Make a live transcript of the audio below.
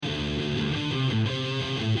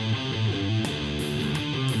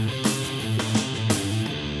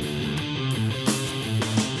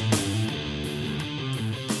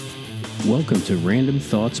Welcome to Random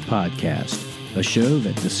Thoughts Podcast, a show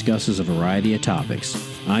that discusses a variety of topics.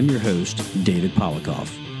 I'm your host, David Polikoff.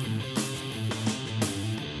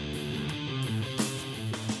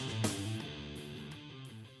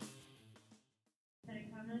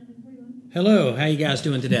 Hello, how you guys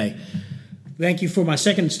doing today? Thank you for my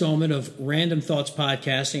second installment of Random Thoughts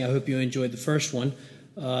Podcasting. I hope you enjoyed the first one.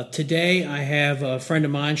 Today I have a friend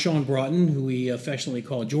of mine, Shawn Broughton, who we affectionately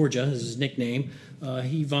call Georgia, is his nickname.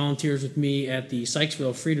 He volunteers with me at the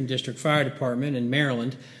Sykesville Freedom District Fire Department in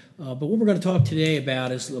Maryland. But what we're going to talk today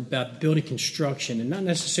about is about building construction, and not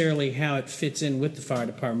necessarily how it fits in with the fire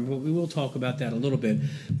department, but we will talk about that a little bit.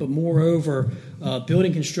 But moreover,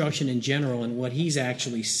 building construction in general and what he's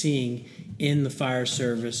actually seeing in the fire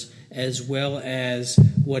service, as well as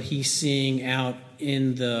what he's seeing out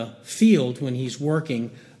in the field when he's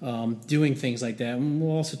working, doing things like that. And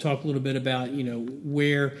we'll also talk a little bit about,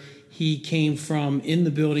 where he came from in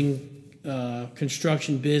the building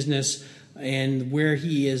construction business and where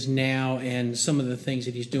he is now and some of the things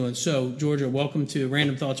that he's doing. So, Georgia, welcome to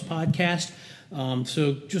Random Thoughts Podcast.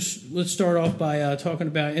 So just let's start off by talking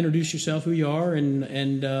about, introduce yourself, who you are,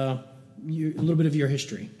 and a little bit of your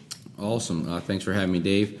history. Awesome. Thanks for having me,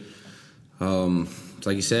 Dave.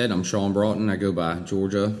 Like you said, I'm Shawn Broughton. I go by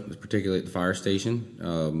Georgia, particularly at the fire station.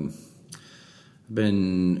 I've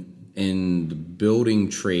been in the building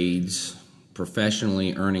trades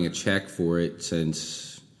professionally, earning a check for it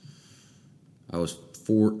since I was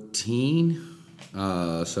 14.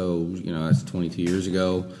 So, that's 22 years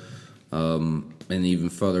ago. And even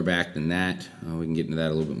further back than that, we can get into that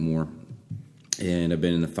a little bit more. And I've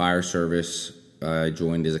been in the fire service. I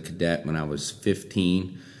joined as a cadet when I was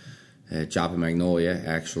 15 at Joppa Magnolia,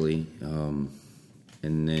 actually,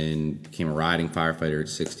 and then became a riding firefighter at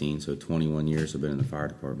 16, so 21 years I've been in the fire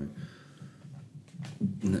department.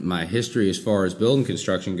 My history as far as building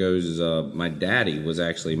construction goes is my daddy was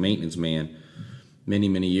actually a maintenance man many,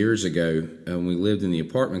 many years ago, and we lived in the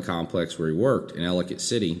apartment complex where he worked in Ellicott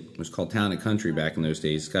City. It was called Town and Country back in those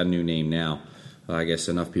days. It's got a new name now. I guess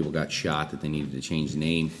enough people got shot that they needed to change the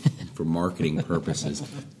name for marketing purposes.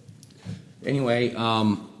 Anyway,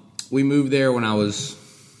 we moved there when I was,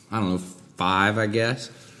 5, I guess.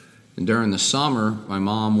 And during the summer, my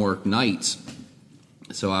mom worked nights,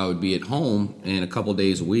 so I would be at home, and a couple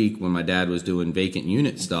days a week when my dad was doing vacant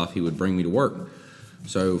unit stuff, he would bring me to work.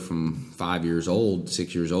 So from 6 years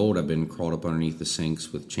old, I've been crawled up underneath the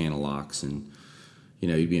sinks with channel locks, and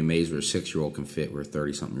you'd be amazed where a 6-year-old can fit where a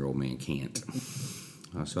 30-something-year-old man can't.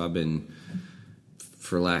 So I've been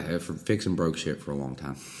for fixing broke shit for a long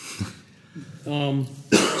time.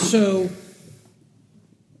 So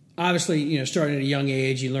obviously, starting at a young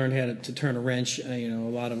age, you learn how to turn a wrench. A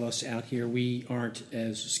lot of us out here, we aren't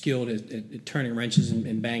as skilled at turning wrenches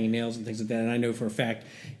and banging nails and things like that. And I know for a fact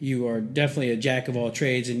you are definitely a jack of all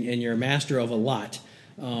trades, and you're a master of a lot.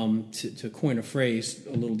 To coin a phrase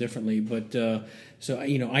a little differently, but so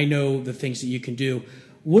I know the things that you can do.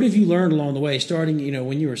 What have you learned along the way, starting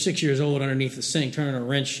when you were 6 years old underneath the sink turning a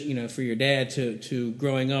wrench for your dad, to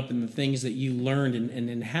growing up and the things that you learned,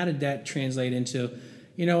 and how did that translate into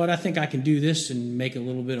I think I can do this and make a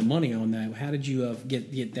little bit of money on that? How did you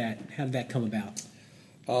get that? How did that come about?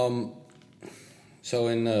 So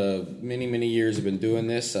in many, many years I've been doing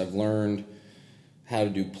this, I've learned how to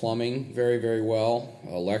do plumbing very, very well,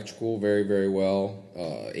 electrical very, very well,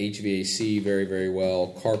 HVAC very, very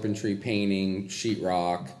well, carpentry, painting,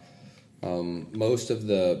 sheetrock, most of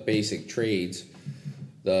the basic trades.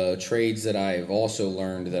 The trades that I have also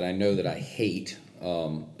learned that I know that I hate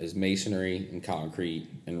is masonry and concrete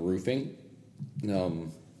and roofing.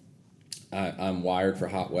 I'm wired for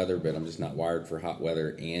hot weather, but I'm just not wired for hot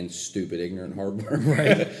weather and stupid, ignorant hard work.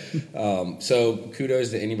 Right. So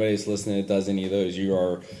kudos to anybody that's listening that does any of those. You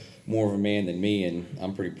are more of a man than me, and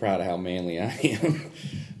I'm pretty proud of how manly I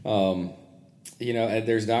am.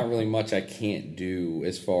 There's not really much I can't do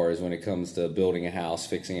as far as when it comes to building a house,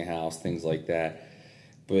 fixing a house, things like that.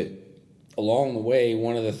 But along the way,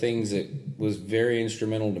 one of the things that was very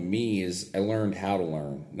instrumental to me is I learned how to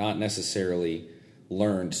learn, not necessarily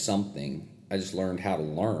learned something. I just learned how to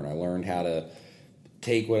learn. I learned how to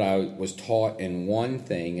take what I was taught in one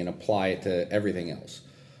thing and apply it to everything else,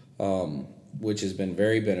 which has been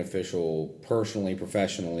very beneficial personally,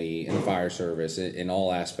 professionally, in the fire service, in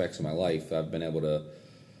all aspects of my life. I've been able to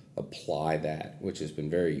apply that, which has been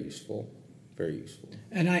very useful. Very useful.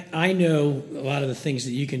 And I know a lot of the things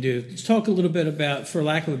that you can do. Let's talk a little bit about, for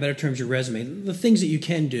lack of a better term, your resume, the things that you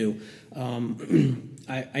can do.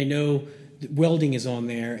 I know welding is on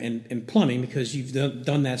there and plumbing, because you've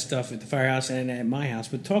done that stuff at the firehouse and at my house.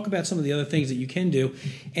 But talk about some of the other things that you can do,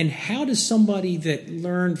 and how does somebody that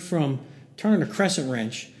learned from turning a crescent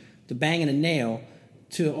wrench to banging a nail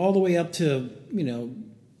to all the way up to,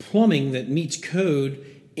 plumbing that meets code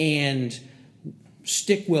and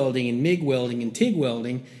stick welding and MIG welding and TIG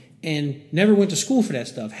welding, and never went to school for that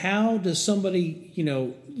stuff. How does somebody,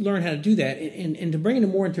 learn how to do that? And to bring it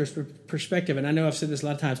more into perspective, and I know I've said this a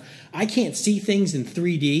lot of times, I can't see things in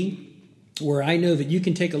 3D where I know that you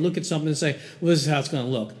can take a look at something and say, well, this is how it's going to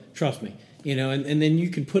look. Trust me. And then you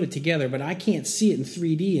can put it together, but I can't see it in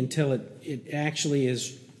 3D until it actually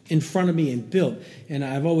is in front of me and built. And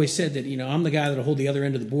I've always said that, I'm the guy that'll hold the other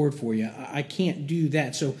end of the board for you. I can't do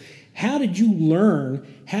that. So how did you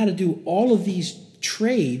learn how to do all of these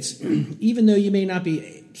trades, even though you may not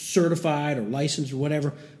be certified or licensed or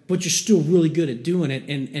whatever, but you're still really good at doing it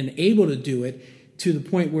and able to do it to the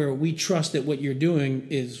point where we trust that what you're doing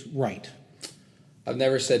is right? I've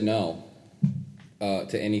never said no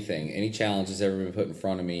to anything. Any challenge that's ever been put in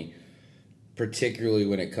front of me, particularly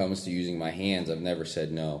when it comes to using my hands, I've never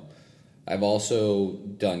said no. I've also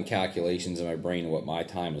done calculations in my brain of what my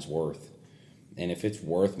time is worth. And if it's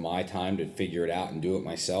worth my time to figure it out and do it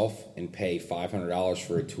myself and pay $500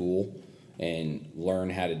 for a tool and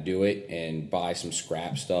learn how to do it and buy some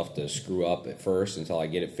scrap stuff to screw up at first until I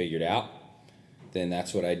get it figured out, then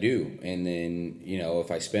that's what I do. And then,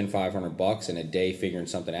 if I spend $500 in a day figuring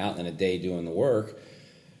something out and a day doing the work,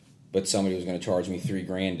 but somebody was going to charge me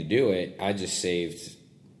 $3,000 to do it, I just saved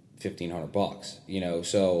 $1,500.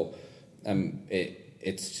 So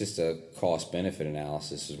it's just a cost-benefit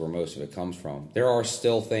analysis is where most of it comes from. There are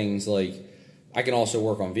still things like I can also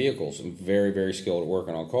work on vehicles. I'm very, very skilled at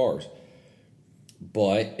working on cars.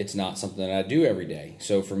 But it's not something that I do every day.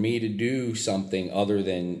 So for me to do something other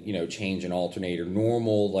than, change an alternator,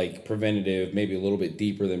 normal, like preventative, maybe a little bit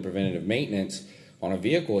deeper than preventative maintenance on a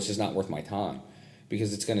vehicle, it's just not worth my time.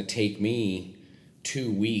 Because it's going to take me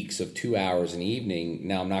 2 weeks of 2 hours an evening.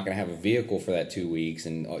 Now I'm not going to have a vehicle for that 2 weeks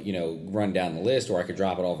and, run down the list, or I could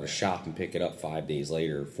drop it off at a shop and pick it up 5 days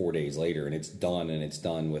later, 4 days later, and it's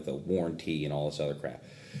done with a warranty and all this other crap.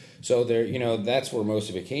 So there, that's where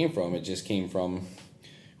most of it came from. It just came from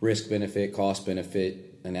risk-benefit,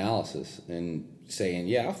 cost-benefit analysis and saying,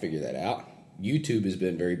 yeah, I'll figure that out. YouTube has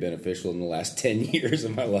been very beneficial in the last 10 years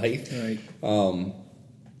of my life. Right.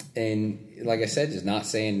 And like I said, just not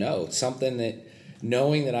saying no. It's something that,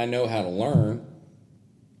 knowing that I know how to learn,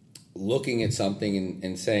 looking at something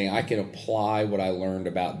and saying, I can apply what I learned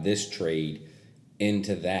about this trade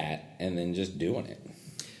into that, and then just doing it.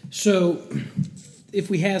 So if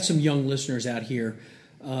we have some young listeners out here,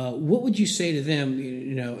 what would you say to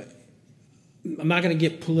them? I'm not going to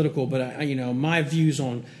get political, but my views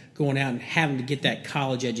on going out and having to get that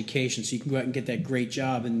college education so you can go out and get that great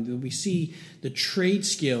job. And we see the trade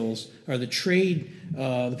skills or the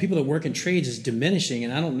people that work in trades is diminishing.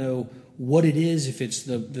 And I don't know what it is, if it's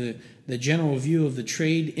the general view of the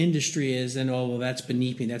trade industry is, then, oh, well, that's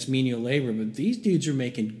beneath me, that's menial labor. But these dudes are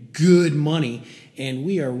making good money, and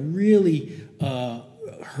we are really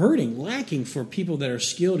lacking for people that are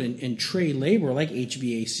skilled in trade labor like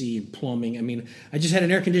HVAC and plumbing. I mean, I just had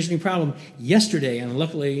an air conditioning problem yesterday, and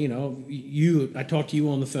luckily, I talked to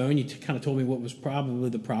you on the phone. You kind of told me what was probably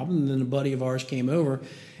the problem, and then a buddy of ours came over,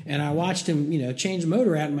 and I watched him, change the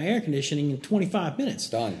motor out in my air conditioning in 25 minutes.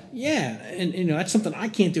 Done. Yeah, and that's something I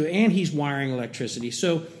can't do, and he's wiring electricity.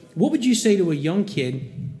 So what would you say to a young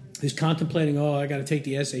kid who's contemplating, I got to take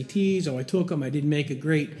the SATs, I took them, I didn't make a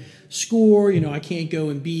great score, I can't go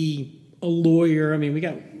and be a lawyer. I mean, we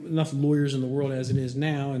got enough lawyers in the world as it is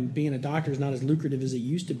now, and being a doctor is not as lucrative as it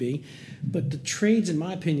used to be. But the trades, in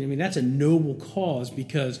my opinion, that's a noble cause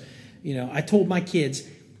because, I told my kids,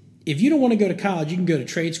 if you don't want to go to college, you can go to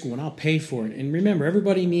trade school and I'll pay for it. And remember,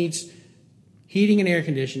 everybody needs heating and air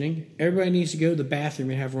conditioning. Everybody needs to go to the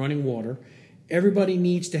bathroom and have running water. Everybody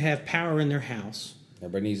needs to have power in their house.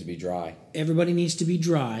 Everybody needs to be dry. Everybody needs to be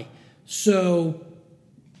dry. So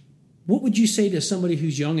what would you say to somebody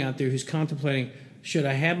who's young out there who's contemplating, should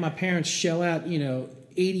I have my parents shell out,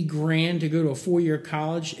 $80,000 to go to a 4-year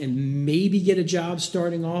college and maybe get a job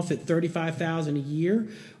starting off at $35,000 a year?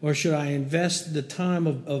 Or should I invest the time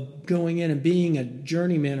of going in and being a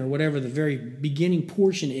journeyman or whatever the very beginning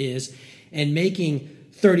portion is and making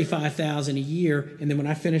 $35,000 a year, and then when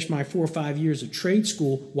I finish my 4 or 5 years of trade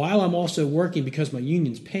school, while I'm also working because my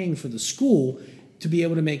union's paying for the school, to be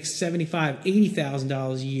able to make $75,000,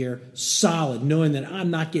 $80,000 a year solid, knowing that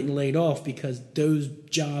I'm not getting laid off because those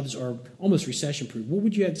jobs are almost recession-proof. What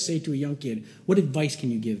would you have to say to a young kid? What advice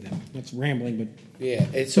can you give them? That's rambling, but yeah,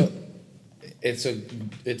 it's a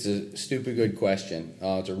stupid good question.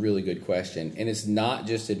 It's a really good question, and it's not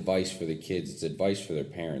just advice for the kids; it's advice for their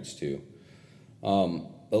parents too.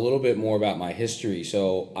 a little bit more about my history.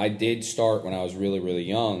 So I did start when I was really, really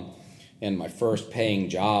young, and my first paying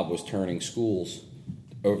job was turning schools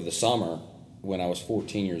over the summer. When I was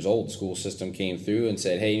 14 years old, the school system came through and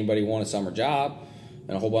said, hey, anybody want a summer job?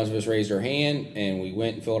 And a whole bunch of us raised our hand, and we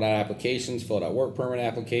went and filled out applications, filled out work permit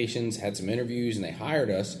applications, had some interviews, and they hired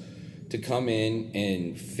us to come in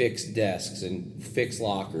and fix desks and fix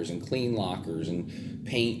lockers and clean lockers and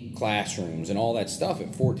paint classrooms and all that stuff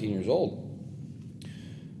at 14 years old.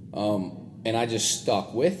 And I just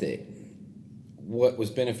stuck with it. What was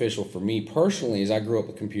beneficial for me personally is I grew up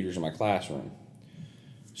with computers in my classroom.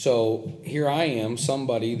 So here I am,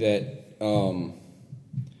 somebody that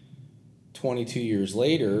 22 years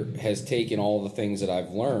later has taken all the things that I've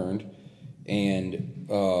learned and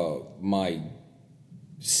my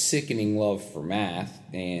sickening love for math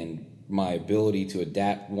and my ability to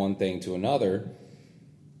adapt one thing to another.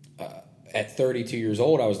 At 32 years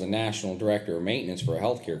old, I was the national director of maintenance for a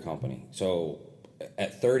healthcare company. So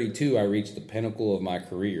at 32, I reached the pinnacle of my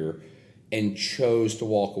career and chose to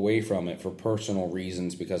walk away from it for personal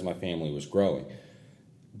reasons because my family was growing.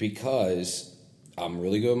 Because I'm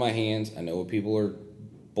really good with my hands, I know what people are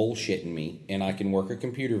bullshitting me, and I can work a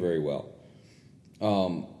computer very well.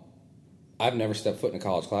 I've never stepped foot in a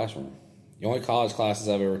college classroom. The only college classes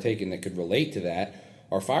I've ever taken that could relate to that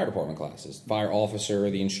are fire department classes, fire officer,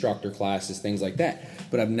 the instructor classes, things like that.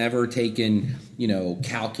 But I've never taken,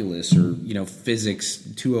 calculus or, physics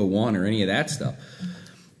 201 or any of that stuff.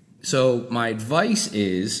 So my advice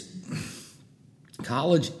is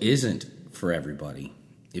college isn't for everybody.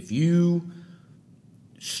 If you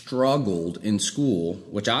struggled in school,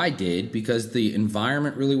 which I did because the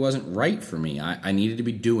environment really wasn't right for me. I needed to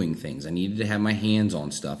be doing things. I needed to have my hands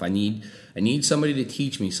on stuff. I need somebody to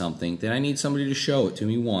teach me something. Then I need somebody to show it to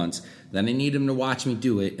me once. Then I need them to watch me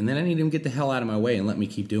do it. And then I need them to get the hell out of my way and let me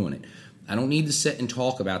keep doing it. I don't need to sit and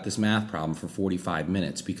talk about this math problem for 45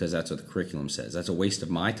 minutes because that's what the curriculum says. That's a waste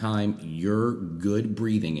of my time, your good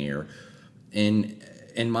breathing air, and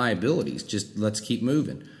my abilities. Just let's keep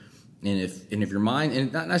moving. And if your mind,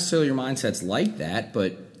 and not necessarily your mindset's like that,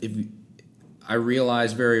 but I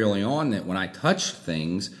realized very early on that when I touched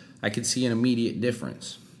things, I could see an immediate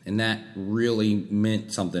difference. And that really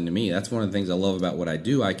meant something to me. That's one of the things I love about what I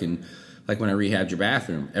do. I can, like when I rehabbed your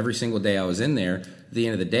bathroom, every single day I was in there, at the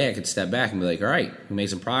end of the day, I could step back and be like, all right, we made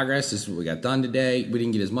some progress. This is what we got done today. We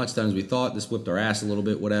didn't get as much done as we thought. This whipped our ass a little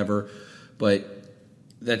bit, whatever. But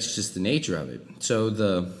that's just the nature of it. So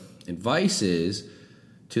the advice is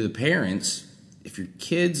to the parents, if your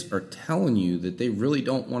kids are telling you that they really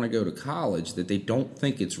don't want to go to college, that they don't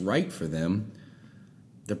think it's right for them,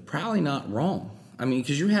 they're probably not wrong. I mean,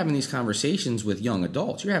 because you're having these conversations with young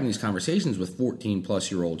adults. You're having these conversations with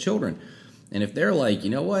 14-plus-year-old children. And if they're like, you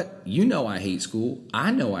know what? I hate school.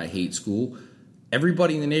 I know I hate school.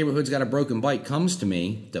 Everybody in the neighborhood's got a broken bike comes to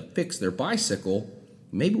me to fix their bicycle.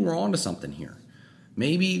 Maybe we're on to something here.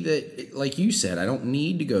 Maybe that, like you said, I don't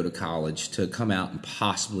need to go to college to come out and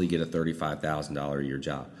possibly get a $35,000 a year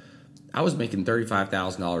job. I was making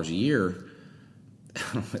 $35,000 a year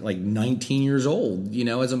like 19 years old,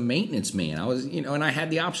 as a maintenance man. I was, and I had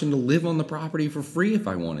the option to live on the property for free if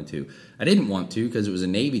I wanted to. I didn't want to because it was a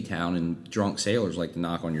Navy town and drunk sailors like to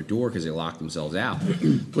knock on your door because they lock themselves out,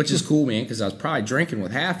 which is cool, man, because I was probably drinking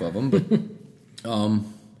with half of them. But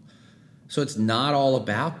so it's not all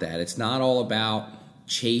about that. It's not all about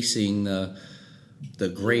chasing the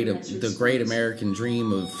great American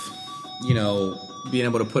dream of, being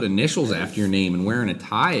able to put initials after your name and wearing a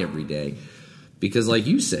tie every day. Because like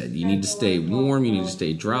you said, you need to stay warm, you need to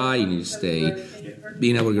stay dry, you need to stay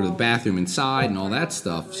being able to go to the bathroom inside and all that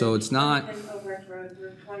stuff. So it's not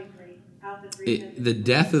the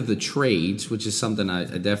death of the trades, which is something I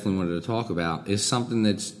definitely wanted to talk about, is something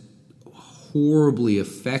that's horribly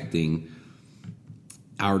affecting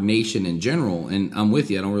our nation in general. And I'm with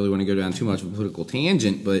you. I don't really want to go down too much of a political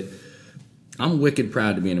tangent, but I'm wicked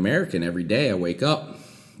proud to be an American. Every day I wake up,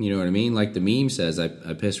 you know what I mean? Like the meme says, I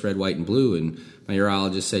piss red, white, and blue, and my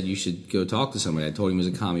urologist said you should go talk to somebody. I told him he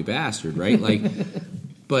was a commie bastard, right?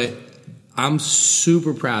 But I'm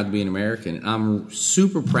super proud to be an American. I'm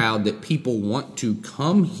super proud that people want to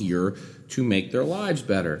come here to make their lives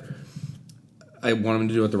better. I want them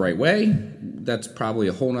to do it the right way. That's probably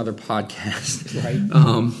a whole nother podcast.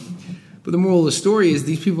 Right. But the moral of the story is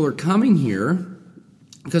these people are coming here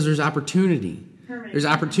because there's opportunity. There's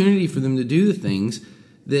opportunity for them to do the things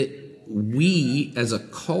that we as a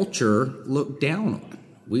culture look down on.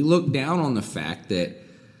 We look down on the fact that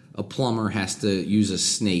a plumber has to use a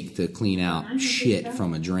snake to clean out shit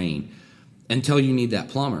from a drain until you need that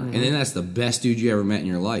plumber. Mm-hmm. And then that's the best dude you ever met in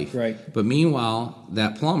your life. Right. But meanwhile,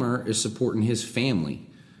 that plumber is supporting his family.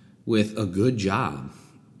 with a good job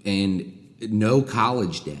and no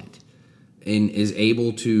college debt, and is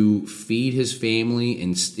able to feed his family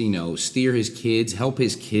and, steer his kids, help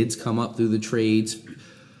his kids come up through the trades,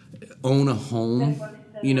 own a home,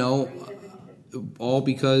 all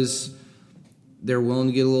because they're willing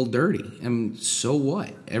to get a little dirty. I mean, so what?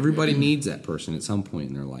 Everybody needs that person at some point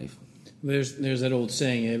in their life. There's that old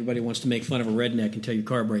saying, everybody wants to make fun of a redneck until your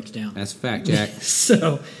car breaks down. That's a fact, Jack.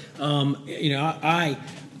 So,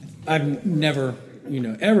 I've never,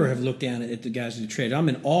 ever have looked down at the guys who trade. I'm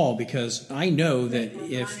in awe because I know that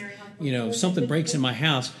if, something breaks in my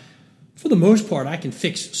house, for the most part, I can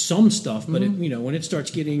fix some stuff. But, when it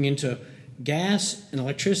starts getting into gas and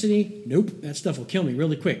electricity, nope, that stuff will kill me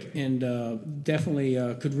really quick and definitely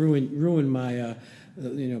could ruin my,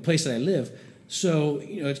 place that I live. So,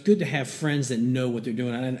 it's good to have friends that know what they're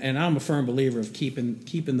doing. And I'm a firm believer of keeping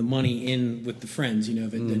the money in with the friends,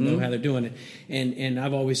 that know how they're doing it. And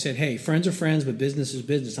I've always said, hey, friends are friends, but business is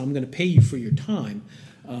business. I'm going to pay you for your time.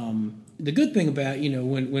 The good thing about,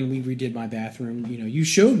 when we redid my bathroom, you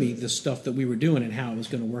showed me the stuff that we were doing and how it was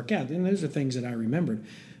going to work out. And those are things that I remembered.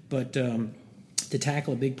 But to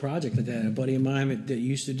tackle a big project like that, a buddy of mine that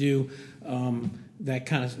used to do that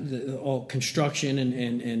kind of all construction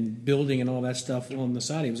and building and all that stuff on the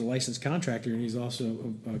side. He was a licensed contractor, and he's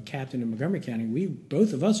also a captain in Montgomery County.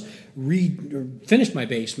 Both of us finished my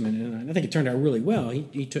basement, and I think it turned out really well.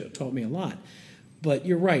 He taught me a lot. But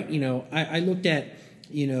you're right. I looked at,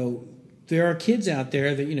 there are kids out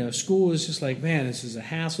there that, school is just like, man, this is a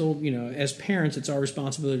hassle. As parents, it's our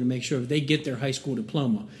responsibility to make sure that they get their high school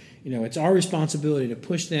diploma. It's our responsibility to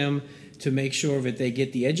push them to make sure that they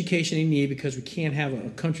get the education they need, because we can't have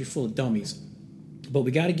a country full of dummies. But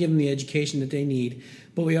we got to give them the education that they need.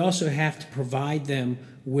 But we also have to provide them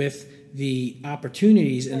with the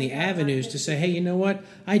opportunities and the avenues to say, hey, you know what?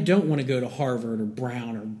 I don't want to go to Harvard or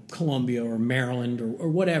Brown or Columbia or Maryland or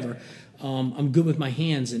whatever. I'm good with my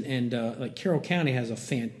hands, and like Carroll County has a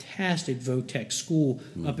fantastic VOTEC school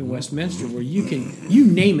up in Westminster where you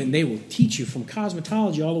name it, and they will teach you from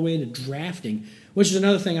cosmetology all the way to drafting, which is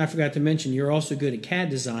another thing I forgot to mention. You're also good at CAD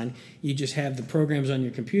design. You just have the programs on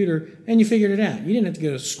your computer, and you figured it out. You didn't have to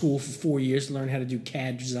go to school for 4 years to learn how to do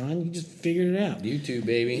CAD design. You just figured it out. YouTube,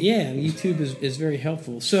 baby. Yeah, YouTube is very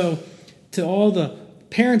helpful. So to all the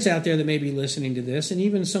parents out there that may be listening to this, and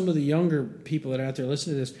even some of the younger people that are out there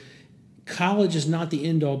listening to this, college is not the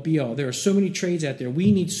end-all, be-all. There are so many trades out there.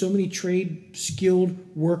 We need so many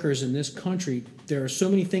trade-skilled workers in this country. There are so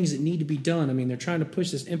many things that need to be done. I mean, they're trying to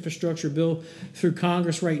push this infrastructure bill through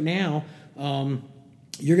Congress right now.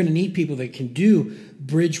 You're going to need people that can do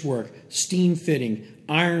bridge work, steam fitting,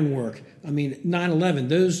 iron work. I mean, 9/11,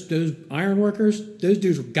 those iron workers, those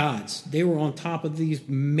dudes were gods. They were on top of these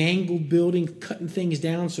mangled buildings, cutting things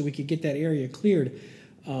down so we could get that area cleared.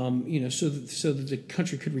 So that the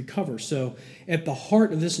country could recover. So at the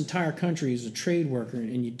heart of this entire country is a trade worker,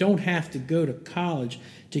 and you don't have to go to college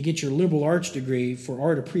to get your liberal arts degree for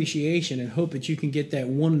art appreciation and hope that you can get that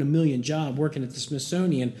 1 in a million job working at the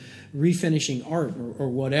Smithsonian, refinishing art or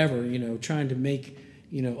whatever, trying to make,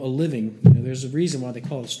 a living. There's a reason why they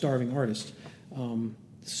call it a starving artist.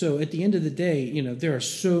 So at the end of the day, there are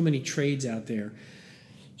so many trades out there.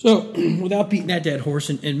 So without beating that dead horse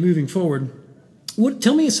and moving forward,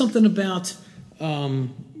 tell me something about,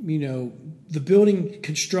 the building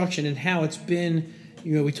construction and how it's been.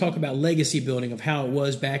 We talk about legacy building, of how it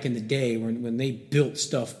was back in the day when they built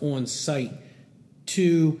stuff on site,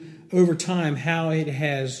 to over time how it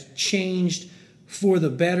has changed for the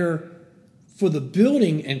better, for the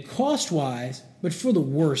building and cost-wise, but for the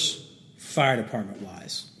worse fire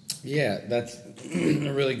department-wise. Yeah, that's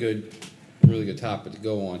a really good topic to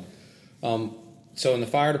go on. So in the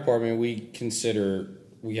fire department,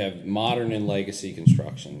 we have modern and legacy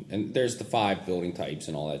construction. And there's the 5 building types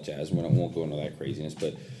and all that jazz. We won't go into that craziness.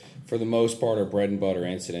 But for the most part, our bread and butter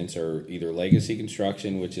incidents are either legacy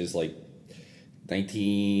construction, which is like late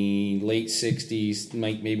 60s,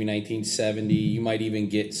 maybe 1970. You might even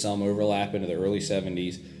get some overlap into the early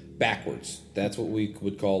 70s backwards. That's what we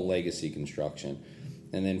would call legacy construction.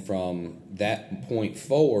 And then from that point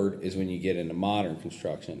forward is when you get into modern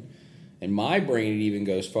construction. In my brain, it even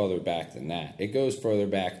goes further back than that. It goes further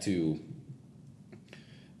back to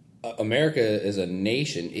America as a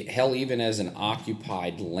nation, hell, even as an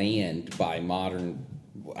occupied land by modern.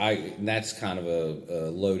 That's kind of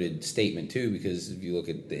a loaded statement, too, because if you look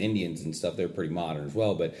at the Indians and stuff, they're pretty modern as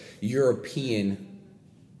well. But European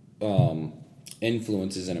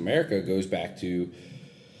influences in America goes back to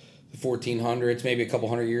the 1400s, maybe a couple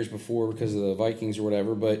hundred years before because of the Vikings or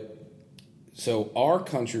whatever. But so our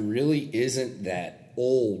country really isn't that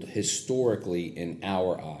old historically in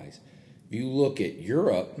our eyes. If you look at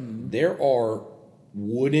Europe, there are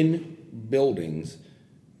wooden buildings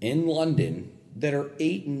in London that are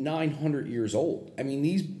 800 and 900 years old. I mean,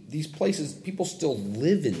 these places, people still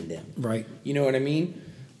live in them. Right. You know what I mean?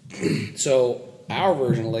 So our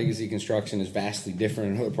version of legacy construction is vastly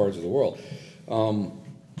different in other parts of the world.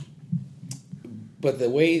 But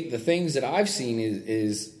the things that I've seen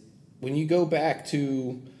is when you go back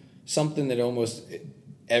to something that almost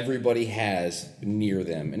everybody has near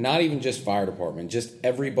them, and not even just fire department, just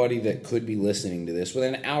everybody that could be listening to this,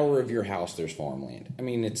 within an hour of your house, there's farmland. I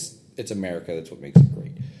mean, it's America. That's what makes it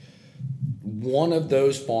great. One of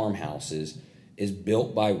those farmhouses is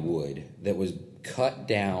built by wood that was cut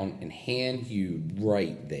down and hand-hewed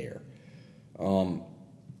right there. And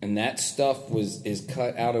that stuff is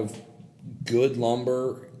cut out of good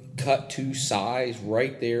lumber, cut to size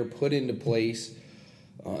right there, put into place,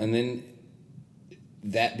 and then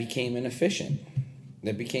that became inefficient.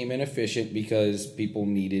 That became inefficient because people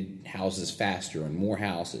needed houses faster and more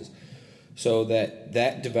houses. So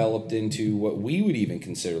that developed into what we would even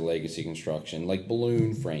consider legacy construction, like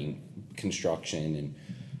balloon frame construction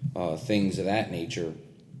and things of that nature.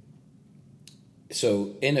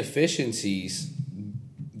 So inefficiencies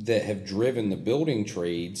that have driven the building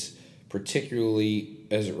trades, particularly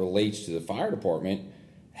as it relates to the fire department,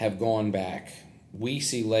 have gone back. We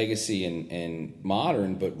see legacy and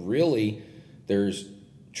modern, but really there's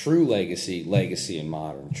true legacy, and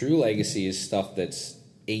modern. True legacy is stuff that's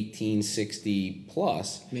 1860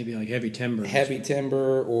 plus. Maybe like heavy timber. Heavy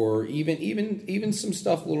timber, or even some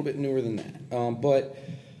stuff a little bit newer than that. But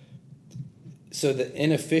so the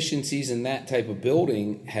inefficiencies in that type of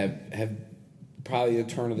building have probably the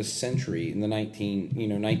turn of the century, in the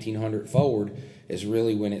 1900 forward, is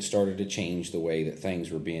really when it started to change the way that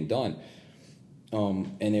things were being done.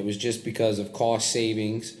 And it was just because of cost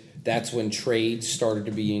savings. That's when trades started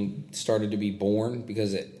to be born,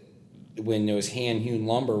 because when there was hand-hewn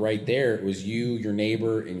lumber right there, it was you, your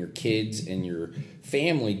neighbor, and your kids and your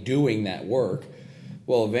family doing that work.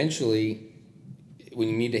 Well, eventually, when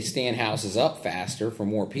you need to stand houses up faster for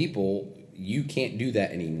more people, you can't do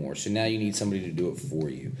that anymore. So now you need somebody to do it for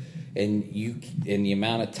you. And the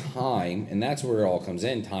amount of time, and that's where it all comes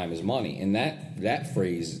in, time is money. And that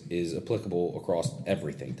phrase is applicable across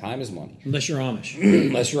everything. Time is money. Unless you're Amish.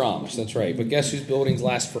 Unless you're Amish, that's right. But guess whose buildings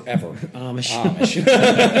last forever? Amish.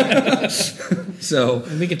 So,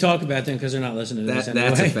 and we can talk about them because they're not listening to this anyway.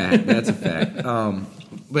 That's a fact.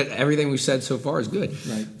 But everything we've said so far is good.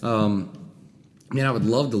 Right. I would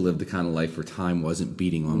love to live the kind of life where time wasn't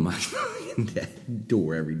beating on my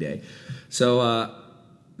door every day. So,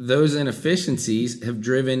 those inefficiencies have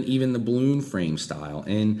driven even the balloon frame style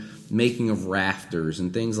and making of rafters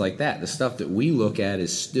and things like that. The stuff that we look at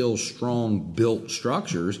as still strong built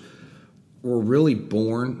structures were really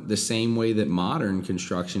born the same way that modern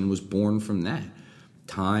construction was born from that.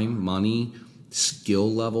 Time, money,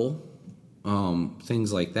 skill level,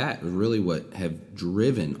 things like that are really what have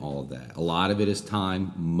driven all of that. A lot of it is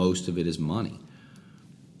time, most of it is money.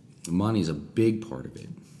 Money is a big part of it.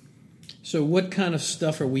 So what kind of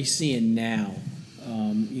stuff are we seeing now?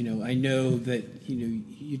 I know that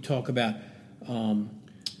you talk about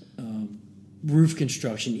roof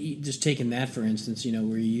construction. Just taking that for instance, where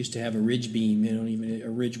you used to have a ridge beam, a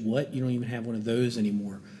ridge what? You don't even have one of those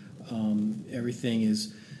anymore. Everything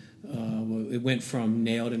is it went from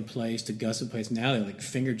nailed in place to gusset place. Now they're like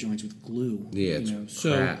finger joints with glue. Yeah, it's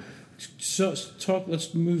crap. So talk.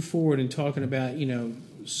 Let's move forward in talking about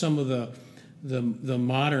some of the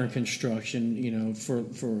modern construction, for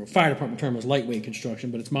a fire department term is lightweight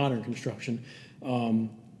construction, but it's modern construction,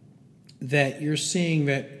 that you're seeing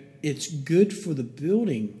that it's good for the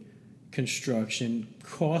building construction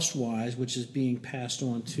cost-wise, which is being passed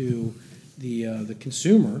on to the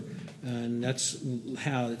consumer, and that's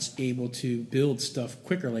how it's able to build stuff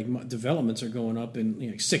quicker. Like developments are going up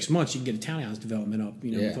in 6 months, you can get a townhouse development up,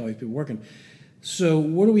 with all these people working. So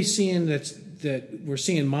what are we seeing that we're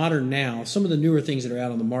seeing modern now? Some of the newer things that are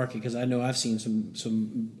out on the market, because I know I've seen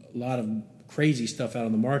a lot of crazy stuff out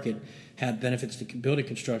on the market, have benefits to building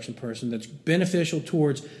construction person that's beneficial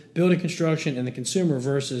towards building construction and the consumer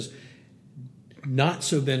versus not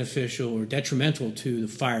so beneficial or detrimental to the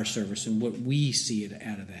fire service and what we see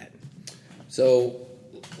out of that. So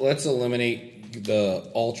let's eliminate the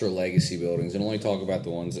ultra legacy buildings and only talk about the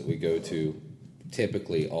ones that we go to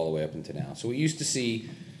typically all the way up until now. So we used to see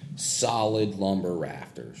solid lumber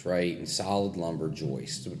rafters, right, and solid lumber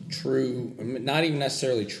joists. True, not even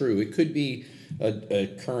necessarily true. It could be a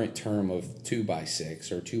current term of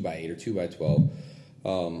 2x6 or 2x8 or 2x12.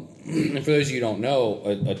 And for those of you who don't know,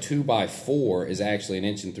 a 2x4 is actually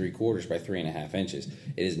 1 3/4 by 3.5 inches.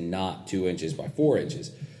 It is not 2 inches by 4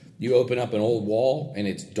 inches. You open up an old wall and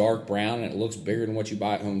it's dark brown and it looks bigger than what you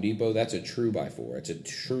buy at Home Depot. That's a true by 4. It's a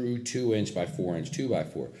true 2 inch by 4 inch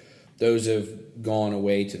 2x4. Those have gone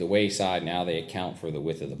away to the wayside. Now they account for the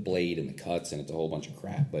width of the blade and the cuts, and it's a whole bunch of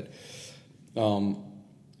crap. But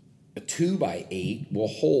a 2x8 will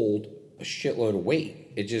hold a shitload of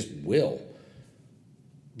weight. It just will.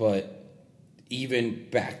 But even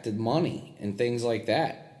back to money and things like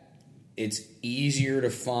that, it's easier to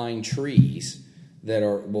find trees that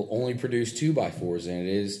will only produce 2x4s than it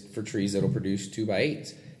is for trees that will produce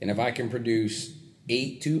 2x8s. And if I can produce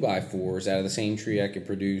 8 2x4s out of the same tree, I could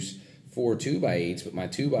produce 4 2x8s, but my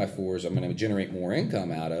 2x4s I'm going to generate more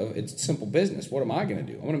income out of. It's simple business. What am I going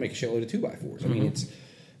to do? I'm going to make a shitload of 2x4s.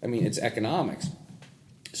 Mm-hmm. It's economics.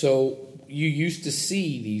 So you used to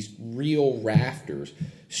see these real rafters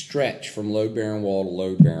stretch from load-bearing wall to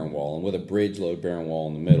load-bearing wall, and with a bridge load-bearing wall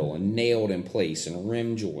in the middle, and nailed in place, and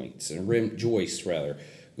rim joists,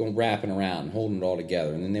 going wrapping around and holding it all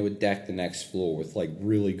together. And then they would deck the next floor with like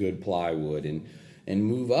really good plywood and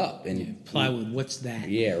move up. And plywood, what's that?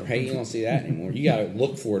 Yeah, right. You don't see that anymore. You got to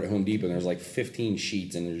look for it at Home Depot. And there's like 15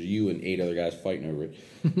 sheets, and there's you and 8 other guys fighting over it,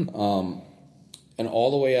 and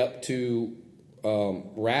all the way up to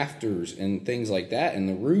rafters and things like that, and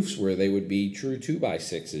the roofs where they would be true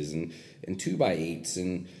 2x6s and 2x8s,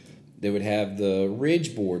 and they would have the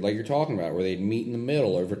ridge board like you're talking about, where they'd meet in the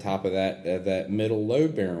middle over top of that middle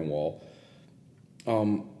load bearing wall,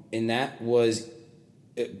 and that was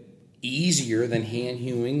easier than hand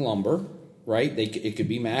hewing lumber, right? It could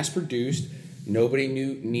be mass produced. Nobody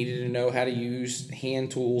needed to know how to use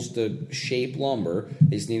hand tools to shape lumber.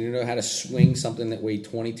 They just needed to know how to swing something that weighed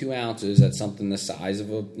 22 ounces at something the size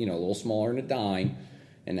of a little smaller than a dime,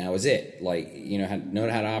 and that was it. Like, know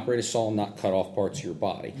how to operate a saw and not cut off parts of your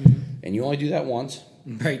body. Mm-hmm. And you only do that once,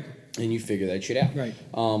 right? And you figure that shit out, right?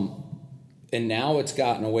 And now it's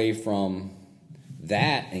gotten away from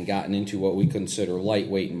that and gotten into what we consider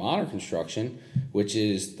lightweight and modern construction, which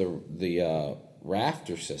is the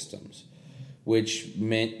rafter systems, which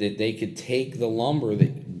meant that they could take the lumber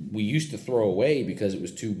that we used to throw away because it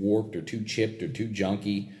was too warped or too chipped or too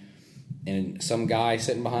junky, and some guy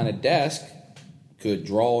sitting behind a desk could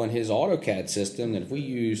draw in his AutoCAD system that if we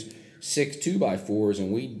use 6 2x4s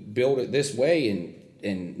and we build it this way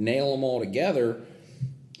and nail them all together,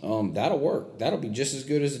 that'll work. That'll be just as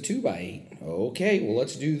good as a 2x8. Okay, well,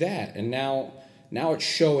 let's do that. And now it's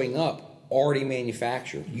showing up already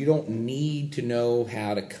manufactured. You don't need to know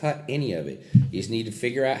how to cut any of it. You just need to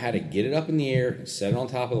figure out how to get it up in the air and set it on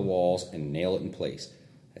top of the walls and nail it in place.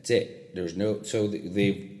 That's it. So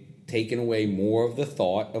they've taken away more of the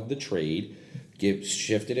thought of the trade,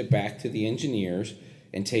 shifted it back to the engineers,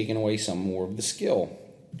 and taken away some more of the skill,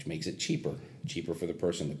 which makes it cheaper. Cheaper for the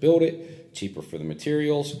person to build it, cheaper for the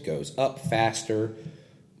materials, goes up faster,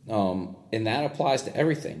 and that applies to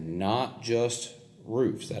everything, not just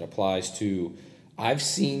roofs. That applies to, I've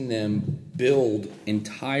seen them build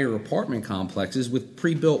entire apartment complexes with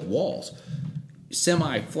pre-built walls.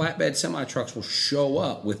 Flatbed semi trucks will show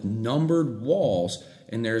up with numbered walls,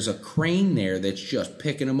 and there's a crane there that's just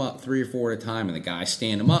picking them up 3 or 4 at a time, and the guys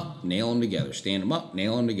stand them up, nail them together, stand them up,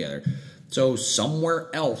 nail them together. So somewhere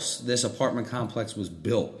else this apartment complex was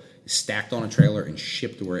built, stacked on a trailer, and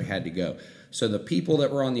shipped to where it had to go. So the people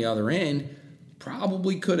that were on the other end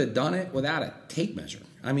probably could have done it without a tape measure.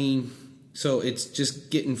 So it's just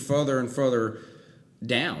getting further and further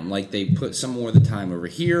down. Like, they put some more of the time over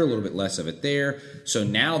here, a little bit less of it there. So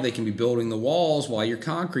now they can be building the walls while your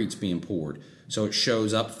concrete's being poured. So it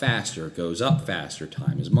shows up faster, it goes up faster.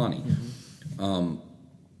 Time is money. Mm-hmm.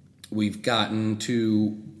 We've gotten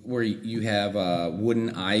to where you have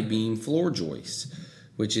wooden I-beam floor joists,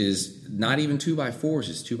 which is not even 2x4s,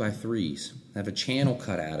 it's 2x3s. Have a channel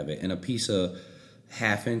cut out of it and a piece of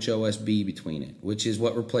 1/2-inch OSB between it, which is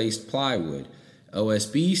what replaced plywood.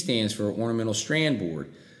 OSB stands for ornamental strand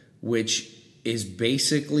board, which is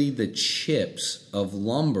basically the chips of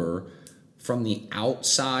lumber from the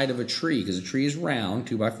outside of a tree, because a tree is round,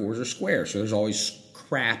 2x4s are square, so there's always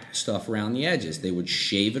crap stuff around the edges. They would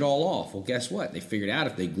shave it all off. Well, guess what? They figured out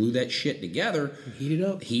if they glue that shit together, heat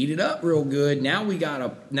it up real good. Now we got a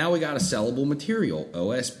sellable material,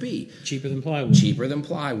 OSB, cheaper than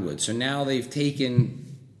plywood. So now they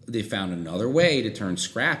found another way to turn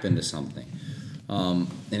scrap into something, and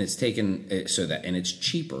it's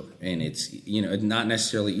cheaper, and it's not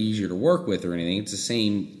necessarily easier to work with or anything. It's the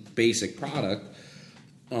same basic product.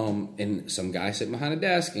 And some guy sitting behind a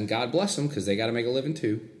desk, and God bless them because they got to make a living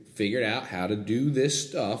too, figured out how to do this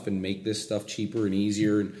stuff and make this stuff cheaper and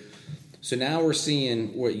easier. And so now we're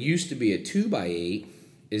seeing what used to be a 2x8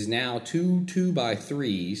 is now two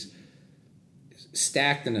 2x3s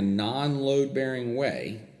stacked in a non-load bearing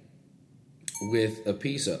way with a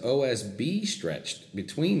piece of OSB stretched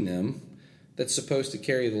between them that's supposed to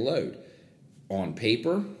carry the load. On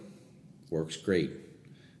paper, works great.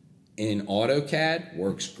 In AutoCAD,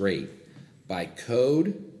 works great. By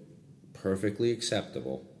code, perfectly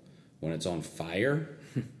acceptable. When it's on fire,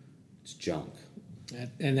 it's junk.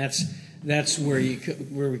 And that's where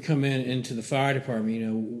we come into the fire department. You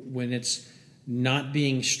know, when it's not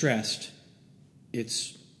being stressed,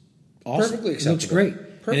 it's awesome. Perfectly acceptable. It looks great.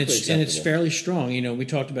 Perfectly And it's fairly strong. You know, we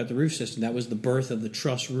talked about the roof system. That was the birth of the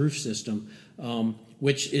truss roof system,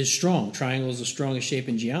 which is strong. Triangle is the strongest shape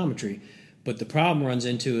in geometry. But the problem runs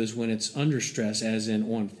into is when it's under stress, as in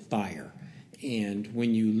on fire. And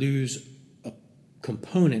when you lose a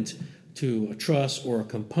component to a truss or a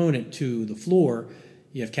component to the floor,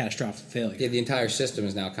 you have catastrophic failure. Yeah, the entire system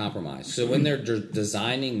is now compromised. So when they're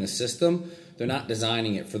designing the system, they're not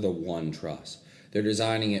designing it for the one truss. They're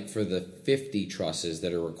designing it for the 50 trusses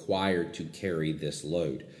that are required to carry this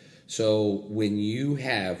load. So when you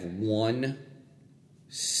have one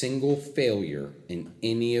single failure in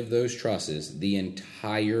any of those trusses, the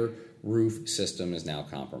entire roof system is now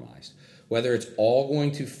compromised. Whether it's all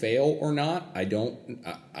going to fail or not,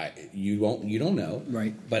 you don't know.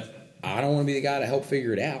 Right. But I don't want to be the guy to help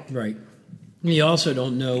figure it out. Right. You also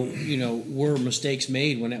don't know, were mistakes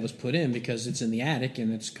made when that was put in because it's in the attic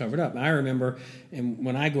and it's covered up. I remember, and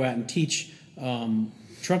when I go out and teach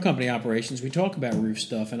truck company operations, we talk about roof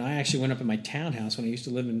stuff. And I actually went up in my townhouse when I used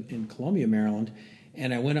to live in Columbia, Maryland,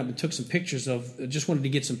 and I went up and took some pictures just wanted to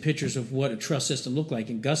get some pictures of what a truss system looked like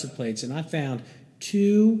in gusset plates. And I found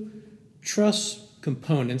 2 truss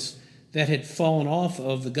components that had fallen off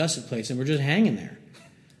of the gusset plates and were just hanging there.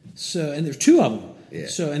 So, and there's 2 of them. Yeah.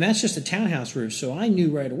 So, and that's just a townhouse roof. So I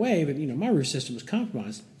knew right away that, my roof system was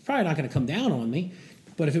compromised. Probably not going to come down on me,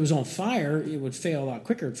 but if it was on fire, it would fail a lot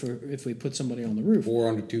quicker if we put somebody on the roof. Or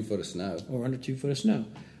under 2 foot of snow.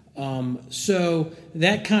 So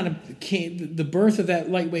that kind of came, the birth of that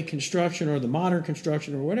lightweight construction or the modern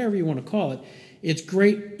construction or whatever you want to call it. It's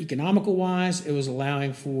great economical wise. It was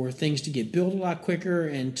allowing for things to get built a lot quicker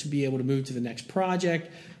and to be able to move to the next project.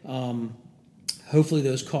 Hopefully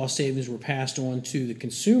those cost savings were passed on to the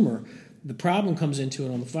consumer. The problem comes into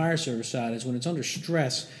it on the fire service side is when it's under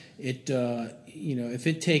stress, if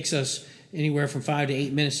it takes us anywhere from 5 to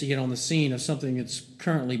 8 minutes to get on the scene of something that's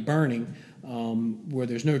currently burning, where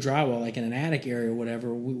there's no drywall, like in an attic area or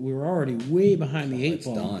whatever, we're already way behind the 8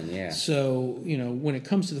 ball. Done, yeah. So, when it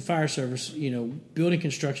comes to the fire service, building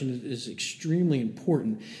construction is extremely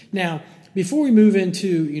important. Now, before we move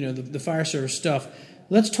into, the fire service stuff,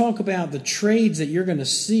 let's talk about the trades that you're going to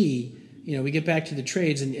see. We get back to the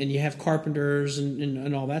trades, and you have carpenters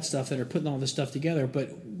and all that stuff that are putting all this stuff together. But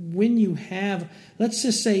when you have, let's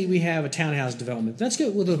just say we have a townhouse development. Let's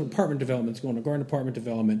get with an apartment development, going to garden apartment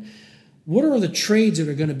development. What are the trades that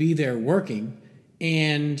are going to be there working?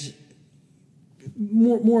 And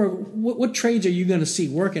more what trades are you going to see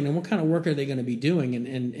working, and what kind of work are they going to be doing,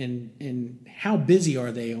 and how busy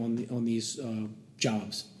are they on these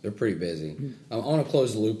jobs? They're pretty busy. I want to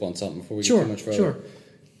close the loop on something before we get too much further. Sure.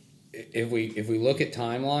 If we look at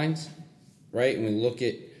timelines, right, and we look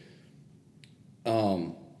at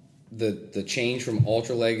the change from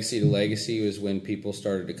ultra legacy to legacy was when people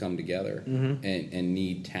started to come together and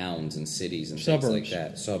need towns and cities and things like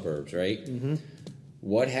that, suburbs, right? Mm-hmm.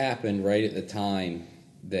 What happened right at the time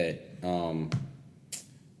that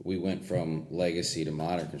we went from legacy to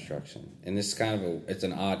modern construction? And this is kind of it's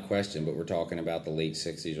an odd question, but we're talking about the late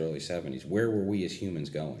 60s, early 70s. Where were we as humans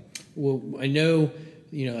going? Well, I know,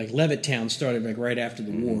 like Levittown started like right after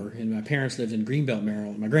the war, and my parents lived in Greenbelt,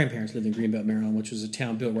 Maryland. My grandparents lived in Greenbelt, Maryland, which was a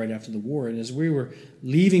town built right after the war. And as we were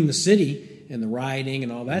leaving the city and the rioting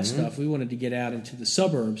and all that stuff, we wanted to get out into the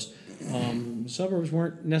suburbs. Suburbs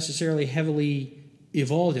weren't necessarily heavily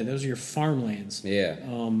evolved in. Those are your farmlands. Yeah.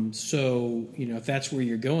 So, if that's where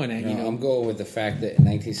you're going at, I'm going with the fact that in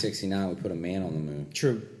 1969 we put a man on the moon.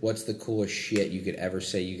 True. What's the coolest shit you could ever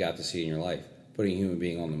say you got to see in your life? Putting a human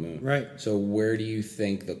being on the moon. Right. So where do you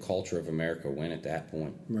think the culture of America went at that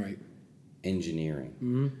point? Right.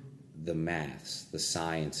 Engineering, the maths, the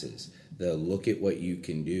sciences, the look at what you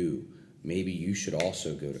can do. Maybe you should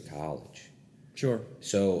also go to college. Sure.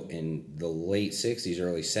 So in the late 60s,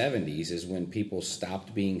 early 70s is when people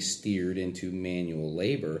stopped being steered into manual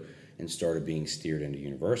labor and started being steered into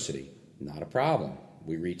university. Not a problem.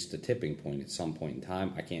 We reached the tipping point at some point in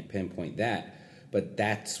time. I can't pinpoint that. But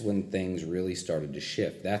that's when things really started to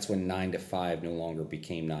shift. That's when 9 to 5 no longer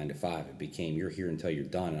became 9 to 5. It became, you're here until you're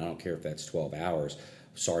done, and I don't care if that's 12 hours.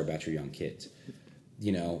 Sorry about your young kids.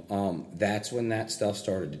 That's when that stuff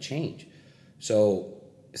started to change. So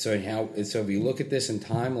if you look at this in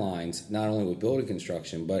timelines, not only with building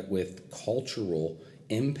construction, but with cultural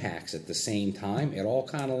impacts at the same time, it all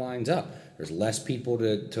kind of lines up. There's less people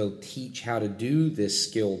to teach how to do this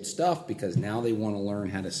skilled stuff because now they want to learn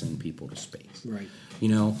how to send people to space. Right.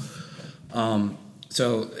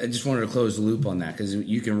 So I just wanted to close the loop on that because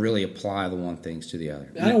you can really apply the one things to the other.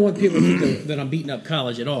 I don't want people to think that I'm beating up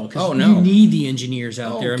college at all because no. you need the engineers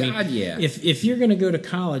out there. Yeah. If you're going to go to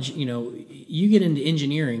college, you get into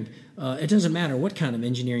engineering. It doesn't matter what kind of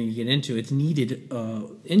engineering you get into. It's needed.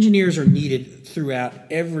 Engineers are needed throughout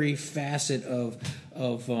every facet of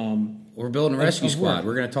we're building a rescue squad. Work.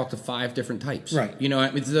 We're going to talk to 5 different types. Right.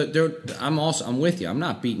 I'm with you. I'm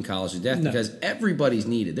not beating college to death because everybody's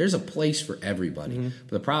needed. There's a place for everybody. Mm-hmm.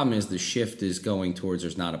 But the problem is the shift is going towards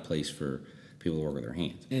there's not a place for people to work with their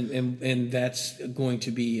hands. And that's going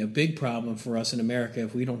to be a big problem for us in America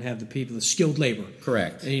if we don't have the skilled labor.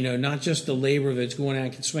 Correct. And, not just the labor that's going out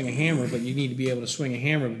and can swing a hammer, but you need to be able to swing a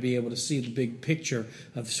hammer to be able to see the big picture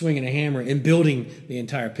of swinging a hammer and building the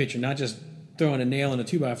entire picture, not just throwing a nail in a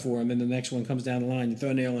 2x4 and then the next one comes down the line, you throw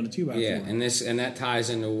a nail in a 2x4. Yeah, and that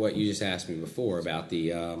ties into what you just asked me before about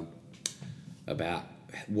the about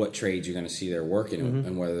what trades you're going to see they're working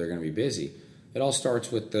and whether they're going to be busy. It all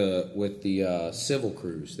starts with the civil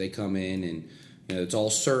crews. They come in and it's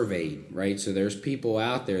all surveyed, right? So there's people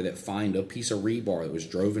out there that find a piece of rebar that was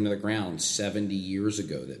drove into the ground 70 years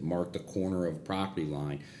ago that marked the corner of a property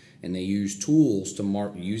line, and they use tools to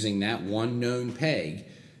mark using that one known peg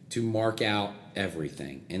to mark out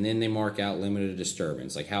everything. And then they mark out limited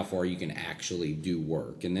disturbance, like how far you can actually do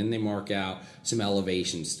work. And then they mark out some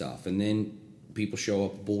elevation stuff. And then people show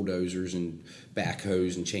up with bulldozers and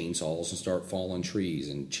backhoes and chainsaws and start falling trees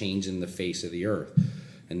and changing the face of the earth.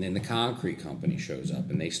 And then the concrete company shows up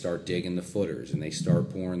and they start digging the footers and they start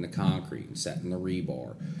pouring the concrete and setting the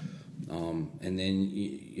rebar. And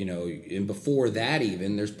then, and before that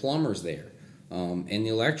even, there's plumbers there. And the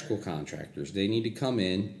electrical contractors, they need to come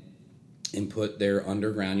in and put their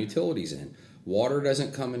underground utilities in. Water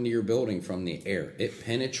doesn't come into your building from the air. It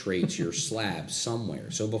penetrates your slab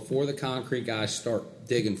somewhere. So before the concrete guys start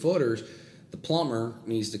digging footers, the plumber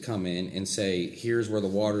needs to come in and say, here's where the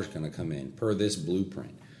water's going to come in per this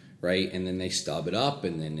blueprint, right? And then they stub it up,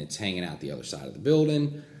 and then it's hanging out the other side of the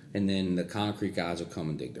building. And then the concrete guys will come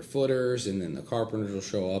and dig their footers, and then the carpenters will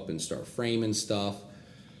show up and start framing stuff.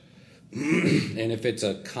 And if it's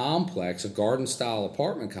a complex, a garden-style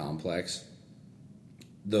apartment complex,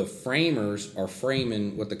 the framers are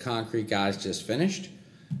framing what the concrete guys just finished.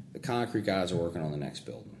 The concrete guys are working on the next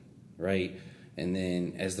building, right? And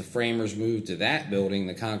then as the framers move to that building,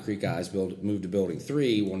 the concrete guys move to building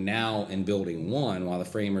 3. Well, now in building 1, while the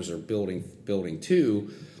framers are building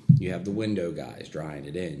 2, you have the window guys drying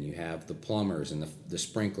it in. You have the plumbers and the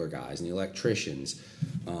sprinkler guys and the electricians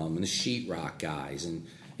and the sheetrock guys. And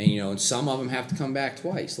some of them have to come back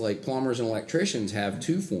twice. Like plumbers and electricians have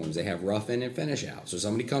 2 forms. They have rough in and finish out. So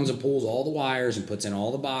somebody comes and pulls all the wires and puts in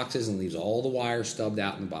all the boxes and leaves all the wires stubbed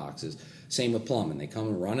out in the boxes. Same with plumbing. They come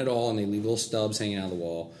and run it all and they leave little stubs hanging out of the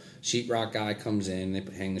wall. Sheetrock guy comes in, they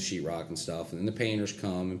hang the sheetrock and stuff. And then the painters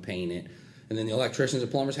come and paint it. And then the electricians and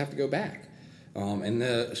plumbers have to go back. And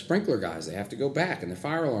the sprinkler guys, they have to go back. And the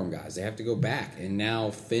fire alarm guys, they have to go back and now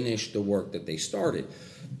finish the work that they started.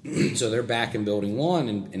 So they're back in building 1,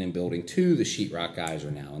 and in building 2, the sheetrock guys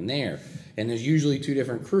are now in there. And there's usually 2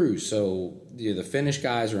 different crews. So the finish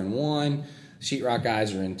guys are in 1, sheetrock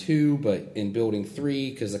guys are in 2, but in building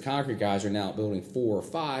 3, because the concrete guys are now at building 4 or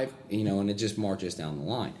 5, and it just marches down the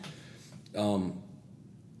line.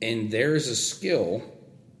 And there's a skill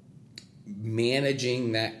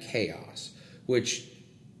managing that chaos, which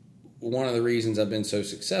one of the reasons I've been so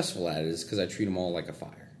successful at it is because I treat them all like a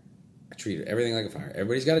fire. I treat everything like a fire.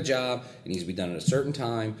 Everybody's got a job. It needs to be done at a certain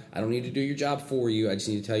time. I don't need to do your job for you. I just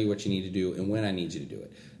need to tell you what you need to do and when I need you to do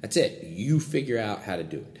it. That's it. You figure out how to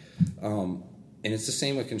do it. And it's the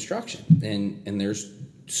same with construction. And there's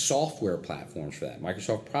software platforms for that.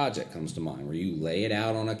 Microsoft Project comes to mind, where you lay it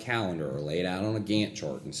out on a calendar or lay it out on a Gantt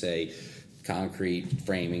chart and say, concrete,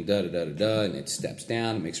 framing, da-da-da-da-da, and it steps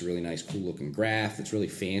down. It makes a really nice, cool-looking graph. It's really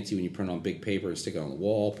fancy when you print on big paper and stick it on the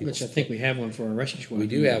wall. Which I think we have one for our rescue squad. We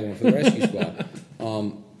do have one for the rescue squad.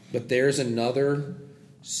 But there's another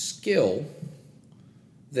skill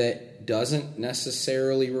that doesn't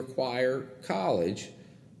necessarily require college,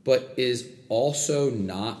 but is also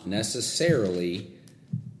not necessarily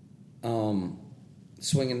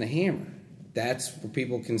swinging the hammer. That's where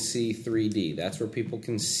people can see 3D. That's where people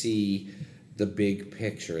can see the big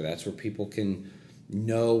picture. That's where people can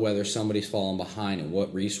know whether somebody's falling behind and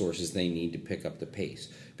what resources they need to pick up the pace.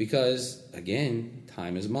 Because, again,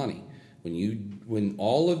 time is money. When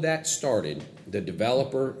all of that started, the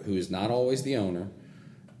developer, who is not always the owner,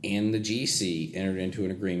 and the GC entered into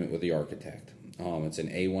an agreement with the architect. It's an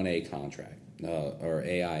A1A contract, or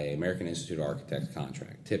AIA, American Institute of Architects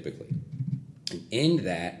contract, typically. And in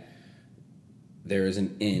that, there is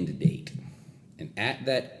an end date. And at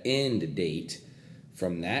that end date,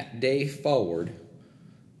 from that day forward,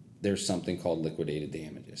 there's something called liquidated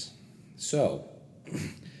damages. So,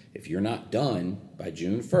 if you're not done by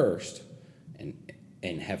June 1st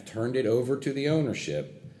and have turned it over to the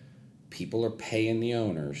ownership, people are paying the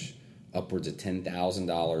owners upwards of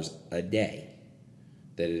 $10,000 a day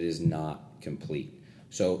that it is not complete.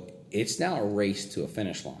 So it's now a race to a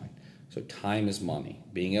finish line. So time is money.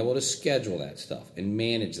 Being able to schedule that stuff and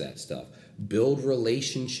manage that stuff. Build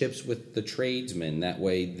relationships with the tradesmen. That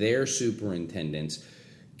way their superintendents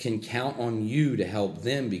can count on you to help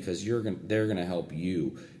them because they're going to help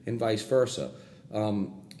you, and vice versa.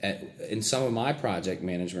 In some of my project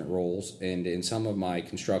management roles and in some of my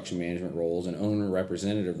construction management roles and owner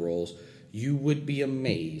representative roles, you would be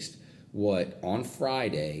amazed what on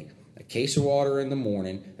Friday, a case of water in the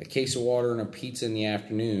morning, a case of water and a pizza in the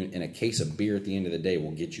afternoon, and a case of beer at the end of the day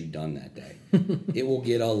will get you done that day. It will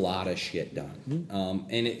get a lot of shit done.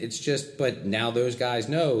 And it's just, but now those guys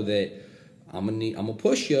know that I'm gonna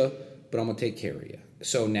push you, but I'm gonna take care of you.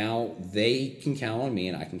 So now they can count on me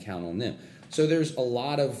and I can count on them. So there's a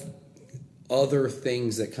lot of other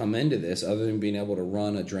things that come into this other than being able to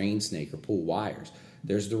run a drain snake or pull wires.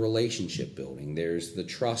 There's the relationship building. There's the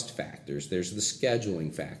trust factors. There's the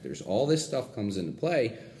scheduling factors. All this stuff comes into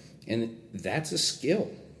play, and that's a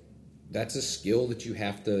skill. That's a skill that you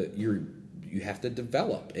have to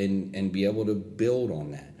develop and be able to build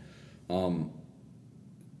on that.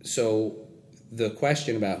 So the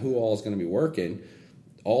question about who all is going to be working,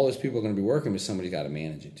 all those people are going to be working, but somebody's got to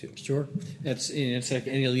manage it too. Sure. It's like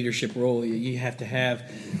any leadership role. You have to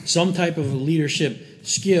have some type of leadership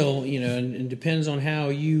skill, and depends on how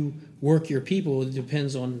you work your people. It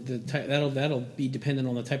depends on the type. That'll be dependent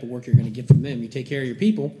on the type of work you're going to get from them. You take care of your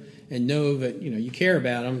people and know that you care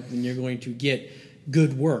about them, and you're going to get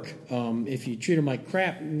good work. If you treat them like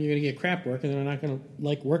crap, you're going to get crap work, and they're not going to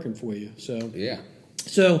like working for you. So yeah.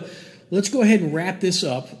 So let's go ahead and wrap this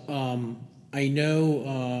up. I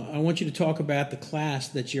know I want you to talk about the class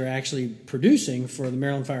that you're actually producing for the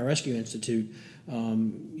Maryland Fire Rescue Institute.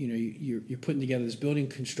 You're putting together this building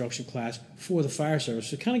construction class for the fire service.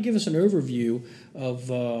 So kind of give us an overview of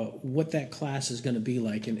what that class is going to be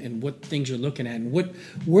like and what things you're looking at and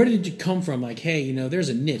where did you come from? Like, hey, there's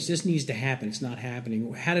a niche. This needs to happen. It's not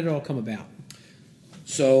happening. How did it all come about?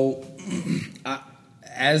 So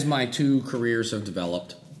as my two careers have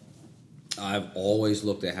developed, I've always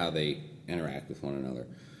looked at how they interact with one another.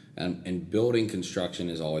 And building construction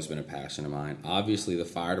has always been a passion of mine. Obviously, the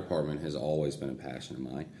fire department has always been a passion of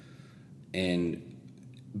mine. And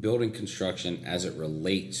building construction as it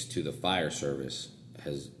relates to the fire service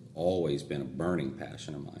has always been a burning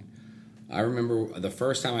passion of mine. I remember the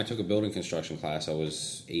first time I took a building construction class, I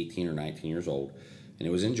was 18 or 19 years old, and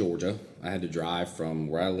it was in Georgia. I had to drive from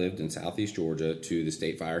where I lived in southeast Georgia to the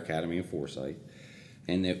State Fire Academy in Forsyth.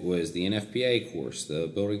 And it was the NFPA course, the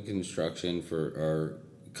building construction for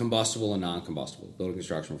combustible and non-combustible, building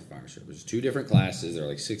construction for fire service. Two different classes. They're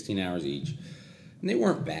like 16 hours each. And they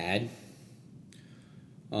weren't bad.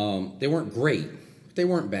 They weren't great, but they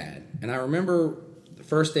weren't bad. And I remember the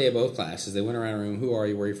first day of both classes, they went around the room, who are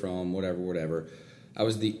you, where are you from, whatever. I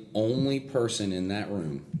was the only person in that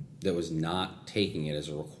room that was not taking it as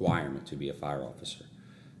a requirement to be a fire officer.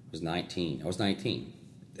 I was 19.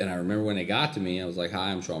 And I remember when they got to me, I was like, hi,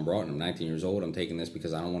 I'm Shawn Broughton. I'm 19 years old. I'm taking this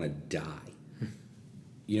because I don't want to die.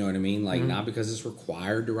 You know what I mean? Like, not because it's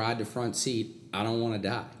required to ride the front seat. I don't want to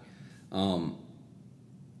die.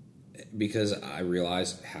 Because I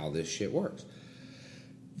realize how this shit works.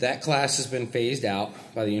 That class has been phased out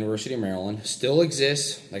by the University of Maryland. Still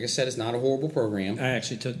exists. Like I said, it's not a horrible program. I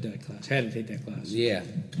actually took that class. Had to take that class. Yeah.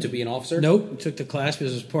 To be an officer? Nope. Took the class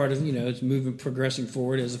because it was part of, it's progressing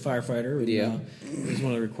forward as a firefighter. And, yeah. It was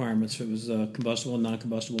one of the requirements. It was combustible and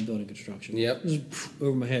non-combustible building construction. Yep. It was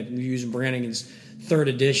over my head. We were using Brannigan's 3rd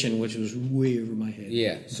edition, which was way over my head.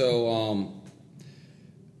 Yeah. So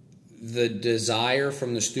the desire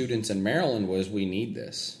from the students in Maryland was, we need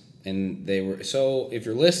this. And they were, so if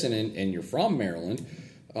you're listening and you're from Maryland,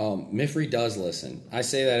 MIFRE does listen. I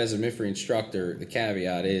say that as a MIFRE instructor. The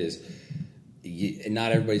caveat is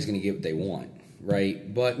not everybody's going to get what they want.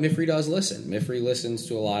 right? But MIFRE does listen. MIFRE listens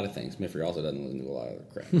to a lot of things. MIFRE also doesn't listen to a lot of other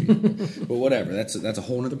crap either. But whatever, that's a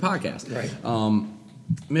whole other podcast. Right.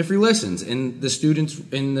 MIFRE listens, and the students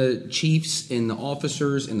and the chiefs and the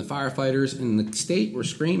officers and the firefighters in the state were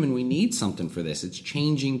screaming, we need something for this. It's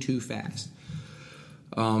changing too fast.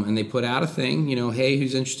 And they put out a thing, hey,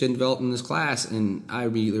 who's interested in developing this class? And I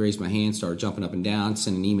immediately raised my hand, started jumping up and down,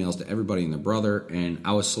 sending emails to everybody and their brother, and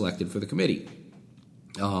I was selected for the committee.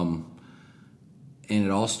 And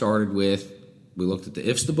it all started with, we looked at the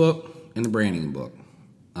IFSTA book and the Brannigan book.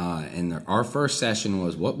 And our first session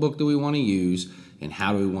was, what book do we want to use and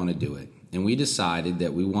how do we want to do it? And we decided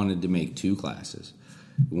that we wanted to make 2 classes.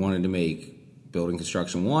 We wanted to make Building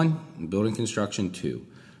Construction 1 and Building Construction 2.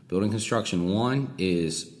 Building Construction 1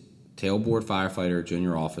 is tailboard firefighter,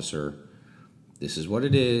 junior officer. This is what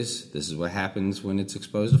it is. This is what happens when it's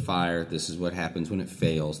exposed to fire. This is what happens when it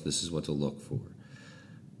fails. This is what to look for.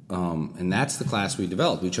 And that's the class we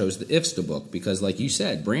developed. We chose the IFSTA book because, like you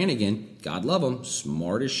said, Brannigan, God love him,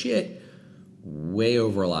 smart as shit, way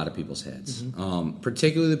over a lot of people's heads,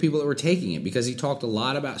 particularly the people that were taking it, because he talked a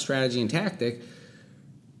lot about strategy and tactic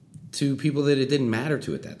to people that it didn't matter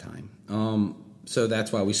to at that time. So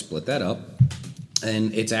that's why we split that up,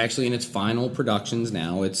 and it's actually in its final productions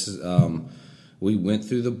now. It's we went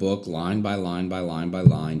through the book line by line by line by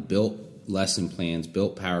line, built lesson plans,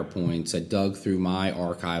 built PowerPoints. I dug through my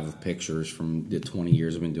archive of pictures from the 20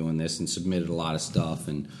 years I've been doing this and submitted a lot of stuff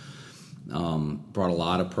and brought a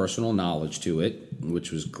lot of personal knowledge to it,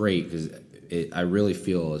 which was great because I really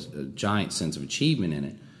feel a giant sense of achievement in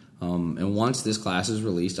it. And once this class is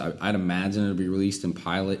released, I'd imagine it'll be released in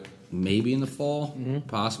pilot maybe in the fall,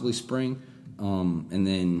 possibly spring, and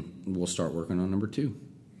then we'll start working on number 2.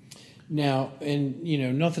 Now, and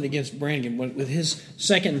nothing against Brannigan, but with his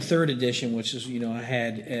second and third edition, which is I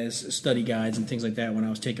had as study guides and things like that when I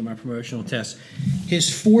was taking my promotional tests,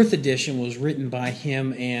 his fourth edition was written by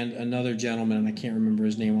him and another gentleman, and I can't remember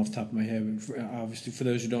his name off the top of my head. But obviously, for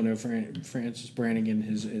those who don't know, Francis Brannigan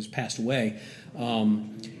has passed away.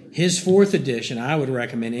 His fourth edition, I would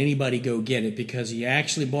recommend anybody go get it because he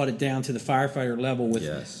actually brought it down to the firefighter level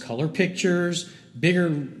with color pictures,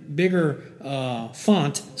 bigger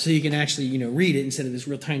font, so you can actually read it instead of this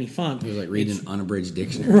real tiny font. It was like reading an unabridged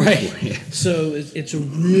dictionary, right? So it's a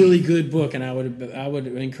really good book, and I would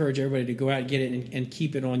encourage everybody to go out and get it and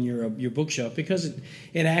keep it on your bookshelf because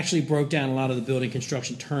it actually broke down a lot of the building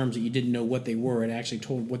construction terms that you didn't know what they were. It actually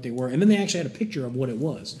told what they were, and then they actually had a picture of what it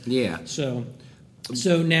was. Yeah.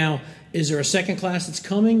 So now, is there a second class that's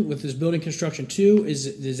coming with this Building Construction 2?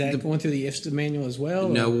 Is that going through the IFSTA manual as well?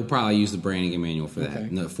 No, we'll probably use the Brannigan manual for that. Okay.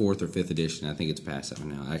 The 4th or 5th edition. I think it's past that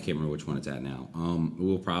one now. I can't remember which one it's at now.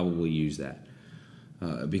 We'll probably use that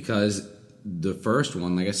because the first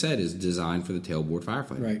one, like I said, is designed for the tailboard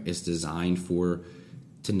firefighter. Right. It's designed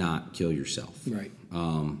to not kill yourself. Right.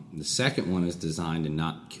 The second one is designed to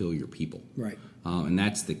not kill your people. Right. And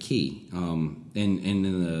that's the key. And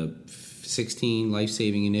in the 16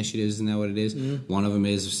 life-saving initiatives, isn't that what it is? Mm-hmm. One of them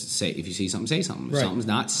is, say, if you see something, say something. If something's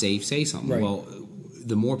not safe, say something. Right. Well,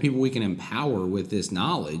 the more people we can empower with this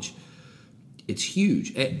knowledge, it's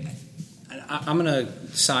huge. I'm going to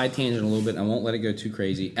side tangent a little bit. I won't let it go too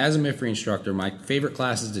crazy. As a MIFRE instructor, my favorite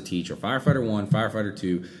classes to teach are Firefighter 1, Firefighter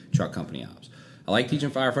 2, Truck Company Ops. I like teaching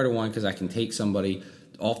Firefighter 1 because I can take somebody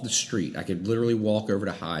off the street. I could literally walk over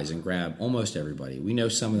to Highs and grab almost everybody. We know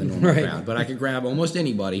some of the normal crowd, but I could grab almost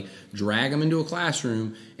anybody, drag them into a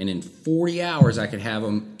classroom, and in 40 hours I could have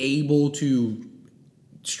them able to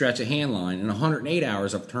stretch a hand line. In 108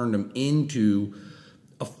 hours, I've turned them into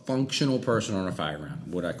a functional person on a fire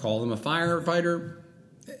ground. Would I call them a firefighter?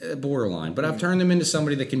 Borderline. But I've turned them into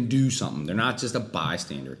somebody that can do something. They're not just a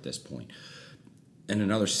bystander at this point. In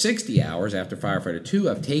another 60 hours after Firefighter 2,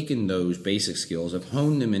 I've taken those basic skills, I've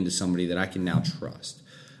honed them into somebody that I can now trust.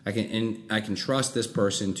 I can trust this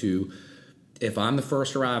person to, if I'm the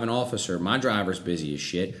first arriving officer, my driver's busy as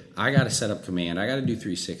shit, I got to set up command, I got to do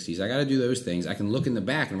 360s, I got to do those things. I can look in the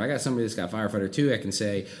back, and if I got somebody that's got Firefighter 2, I can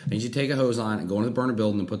say, I need you to take a hose line and go into the burner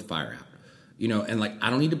building and put the fire out. And I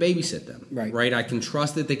don't need to babysit them. Right? I can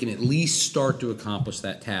trust that they can at least start to accomplish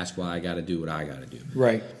that task while I got to do what I got to do.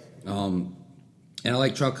 Right. And I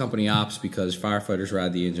like Truck Company Ops because firefighters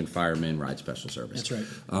ride the engine, firemen ride special service. That's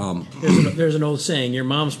right. There's an old saying, your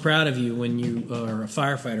mom's proud of you when you are a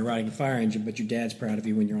firefighter riding a fire engine, but your dad's proud of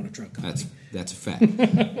you when you're on a truck company. That's a fact.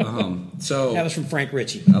 So that was from Frank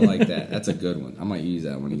Ritchie. I like that. That's a good one. I might use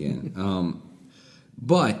that one again.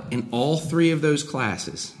 But in all three of those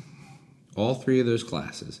classes,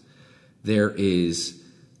 there is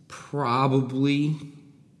probably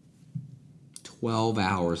 12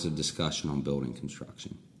 hours of discussion on building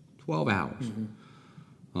construction. 12 hours.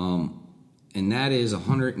 And that is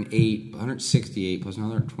 168 plus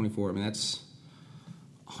another 124. I mean, that's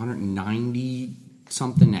 190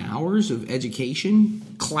 something hours of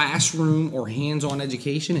education, classroom or hands-on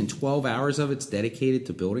education, and 12 hours of it's dedicated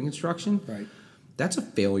to building construction. Right. That's a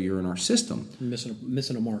failure in our system.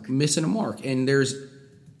 Missing a mark. Missing a mark. And there's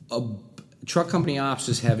a truck company ops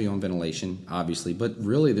is heavy on ventilation, obviously, but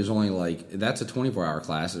really there's only that's a 24-hour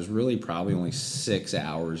class. There's really probably only 6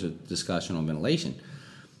 hours of discussion on ventilation.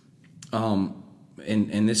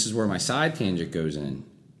 And this is where my side tangent goes in.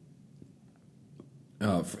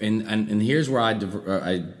 And here's where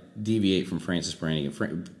I deviate from Francis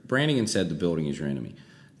Brannigan. Brannigan said the building is your enemy.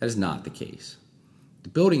 That is not the case. The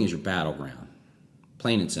building is your battleground,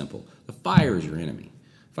 plain and simple. The fire is your enemy.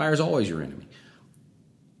 Fire is always your enemy.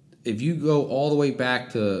 If you go all the way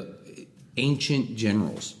back to ancient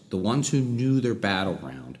generals, the ones who knew their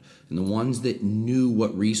battleground and the ones that knew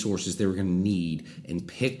what resources they were going to need and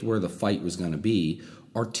picked where the fight was going to be,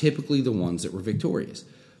 are typically the ones that were victorious.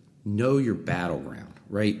 Know your battleground,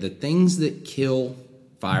 right? The things that kill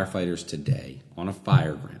firefighters today on a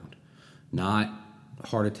fire ground, not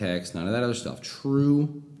heart attacks, none of that other stuff,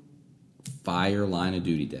 true fire line of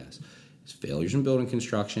duty deaths, is failures in building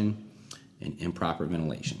construction and improper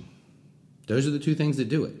ventilation. Those are the two things that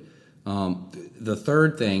do it. The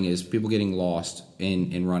third thing is people getting lost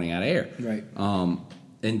and running out of air. Right.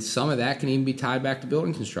 And some of that can even be tied back to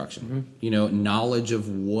building construction. Knowledge of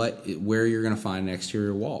where you're going to find an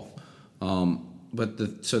exterior wall.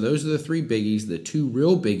 So those are the three biggies. The two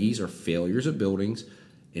real biggies are failures of buildings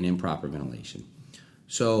and improper ventilation.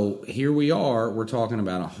 So here we are. We're talking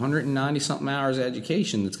about 190-something hours of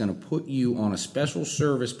education that's going to put you on a special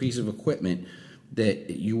service piece of equipment that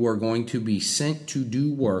you are going to be sent to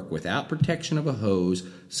do work without protection of a hose,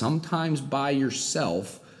 sometimes by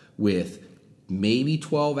yourself, with maybe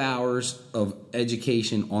 12 hours of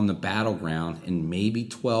education on the battleground and maybe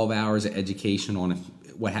 12 hours of education on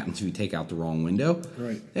what happens if you take out the wrong window.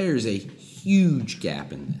 Right. There's a huge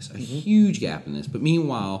gap in this, huge gap in this. But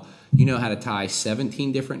meanwhile, you know how to tie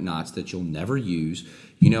 17 different knots that you'll never use.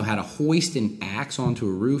 You know how to hoist an axe onto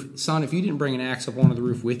a roof. Son, if you didn't bring an axe up onto the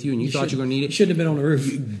roof with you and you thought you were going to need it, you shouldn't have been on the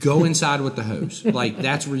roof. Go inside with the hose.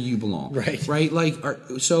 That's where you belong. Right. Right? As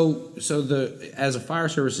a fire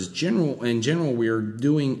service in general, we are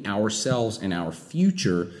doing ourselves and our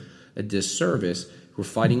future a disservice. We're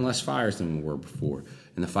fighting less fires than we were before.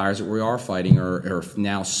 And the fires that we are fighting are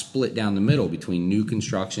now split down the middle between new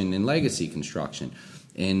construction and legacy construction.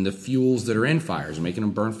 And the fuels that are in fires are making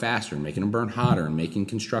them burn faster, and making them burn hotter, and making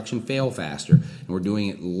construction fail faster. And we're doing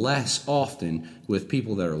it less often with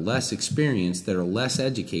people that are less experienced, that are less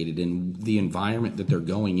educated in the environment that they're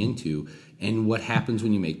going into and what happens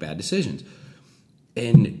when you make bad decisions.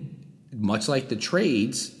 And much like the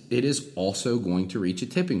trades, it is also going to reach a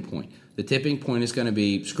tipping point. The tipping point is going to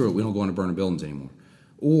be, screw it, we don't go into burning buildings anymore.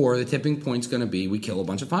 Or the tipping point is going to be, we kill a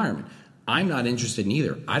bunch of firemen. I'm not interested in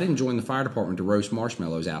either. I didn't join the fire department to roast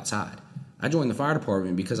marshmallows outside. I joined the fire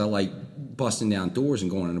department because I like busting down doors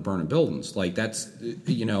and going into burning buildings. That's,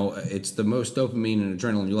 it's the most dopamine and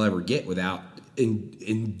adrenaline you'll ever get without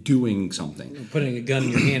in doing something. Putting a gun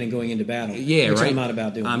in your hand and going into battle. Yeah, which right. I'm not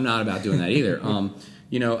about doing. I'm not about doing that either.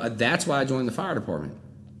 That's why I joined the fire department.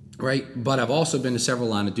 Right, but I've also been to several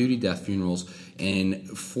line of duty death funerals, and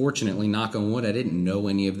fortunately, knock on wood, I didn't know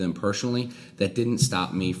any of them personally. That didn't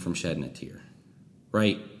stop me from shedding a tear.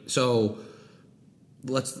 Right, so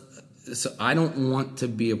I don't want to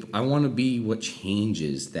be. I want to be what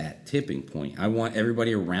changes that tipping point. I want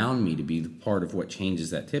everybody around me to be the part of what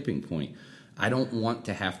changes that tipping point. I don't want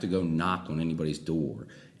to have to go knock on anybody's door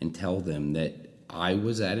and tell them that I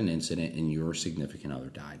was at an incident and your significant other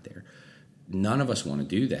died there. None of us want to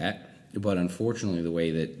do that, but unfortunately the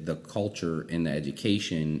way that the culture and the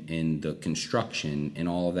education and the construction and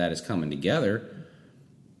all of that is coming together,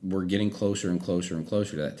 we're getting closer and closer and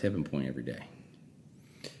closer to that tipping point every day.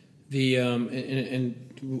 And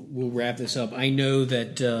we'll wrap this up. I know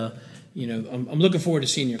that I'm looking forward to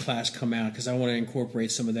seeing your class come out because I want to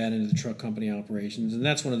incorporate some of that into the truck company operations, and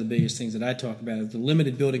that's one of the biggest things that I talk about is the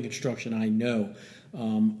limited building construction I know.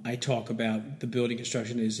 I talk about the building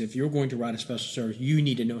construction is if you're going to ride a special service, you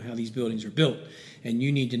need to know how these buildings are built. And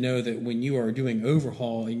you need to know that when you are doing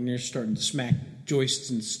overhaul and you're starting to smack joists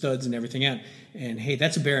and studs and everything out, and hey,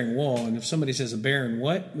 that's a bearing wall. And if somebody says a bearing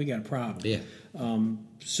what, we got a problem. Yeah.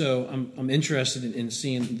 So I'm interested in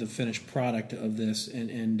seeing the finished product of this,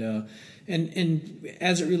 and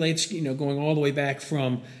as it relates, going all the way back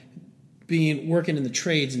from working in the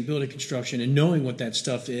trades and building construction and knowing what that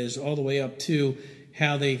stuff is, all the way up to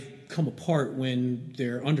how they come apart when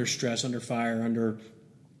they're under stress, under fire, under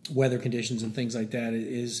weather conditions and things like that,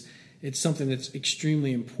 it's something that's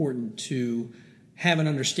extremely important to have an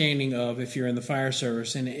understanding of if you're in the fire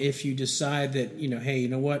service. And if you decide that, hey, you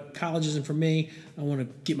know what, college isn't for me, I want to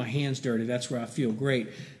get my hands dirty, that's where I feel great.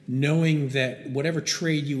 Knowing that whatever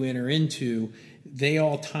trade you enter into, they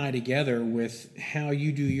all tie together with how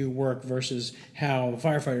you do your work versus how a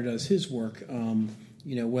firefighter does his work.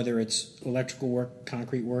 Whether it's electrical work,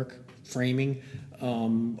 concrete work, framing,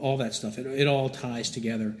 all that stuff. It all ties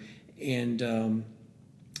together. And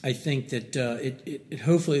I think that it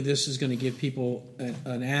hopefully this is going to give people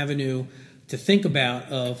an avenue to think about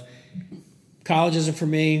of college isn't for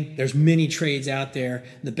me. There's many trades out there.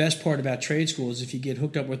 The best part about trade school is if you get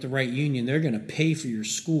hooked up with the right union, they're going to pay for your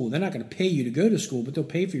school. They're not going to pay you to go to school, but they'll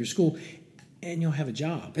pay for your school, and you'll have a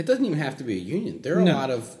job. It doesn't even have to be a union. There are a lot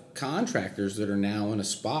of contractors that are now in a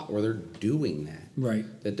spot where they're doing that. Right.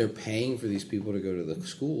 That they're paying for these people to go to the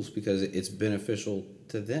schools because it's beneficial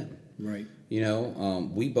to them. Right.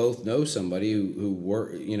 We both know somebody who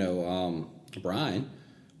worked, Brian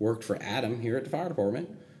worked for Adam here at the fire department,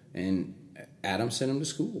 and Adam sent him to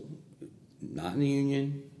school. Not in the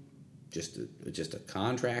union, just a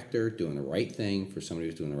contractor doing the right thing for somebody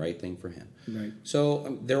who's doing the right thing for him. Right.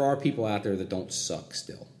 So there are people out there that don't suck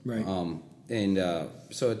still. Right.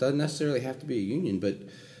 So it doesn't necessarily have to be a union, but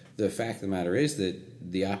the fact of the matter is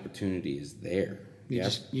that the opportunity is there. You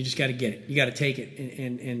just got to get it. You got to take it,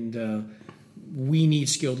 and we need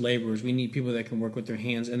skilled laborers. We need people that can work with their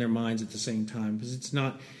hands and their minds at the same time, because it's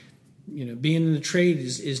not, being in the trade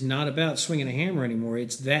is not about swinging a hammer anymore.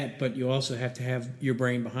 It's that, but you also have to have your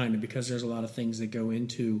brain behind it, because there's a lot of things that go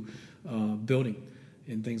into building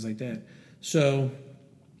and things like that. So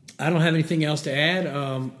I don't have anything else to add.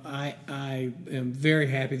 I am very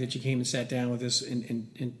happy that you came and sat down with us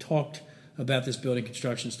and talked about this building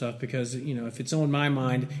construction stuff, because if it's on my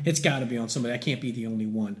mind, it's got to be on somebody. I can't be the only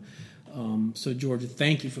one. So Georgia,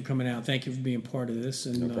 thank you for coming out. Thank you for being part of this.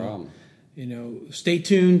 And, no problem. Stay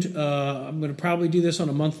tuned. I'm going to probably do this on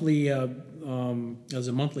a monthly as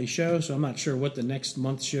a monthly show, so I'm not sure what the next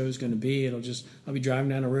month's show is going to be. I'll be driving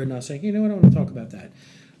down the road and I'll say, I want to talk about that.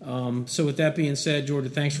 So with that being said, Georgia,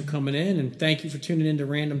 thanks for coming in, and thank you for tuning in to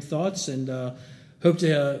Random Thoughts, and hope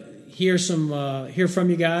to hear from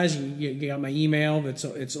you guys. You got my email.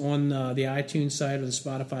 It's on the iTunes site or the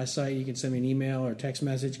Spotify site. You can send me an email or text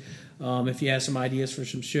message. If you have some ideas for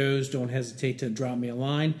some shows, don't hesitate to drop me a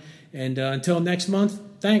line. And until next month,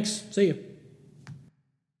 thanks. See you.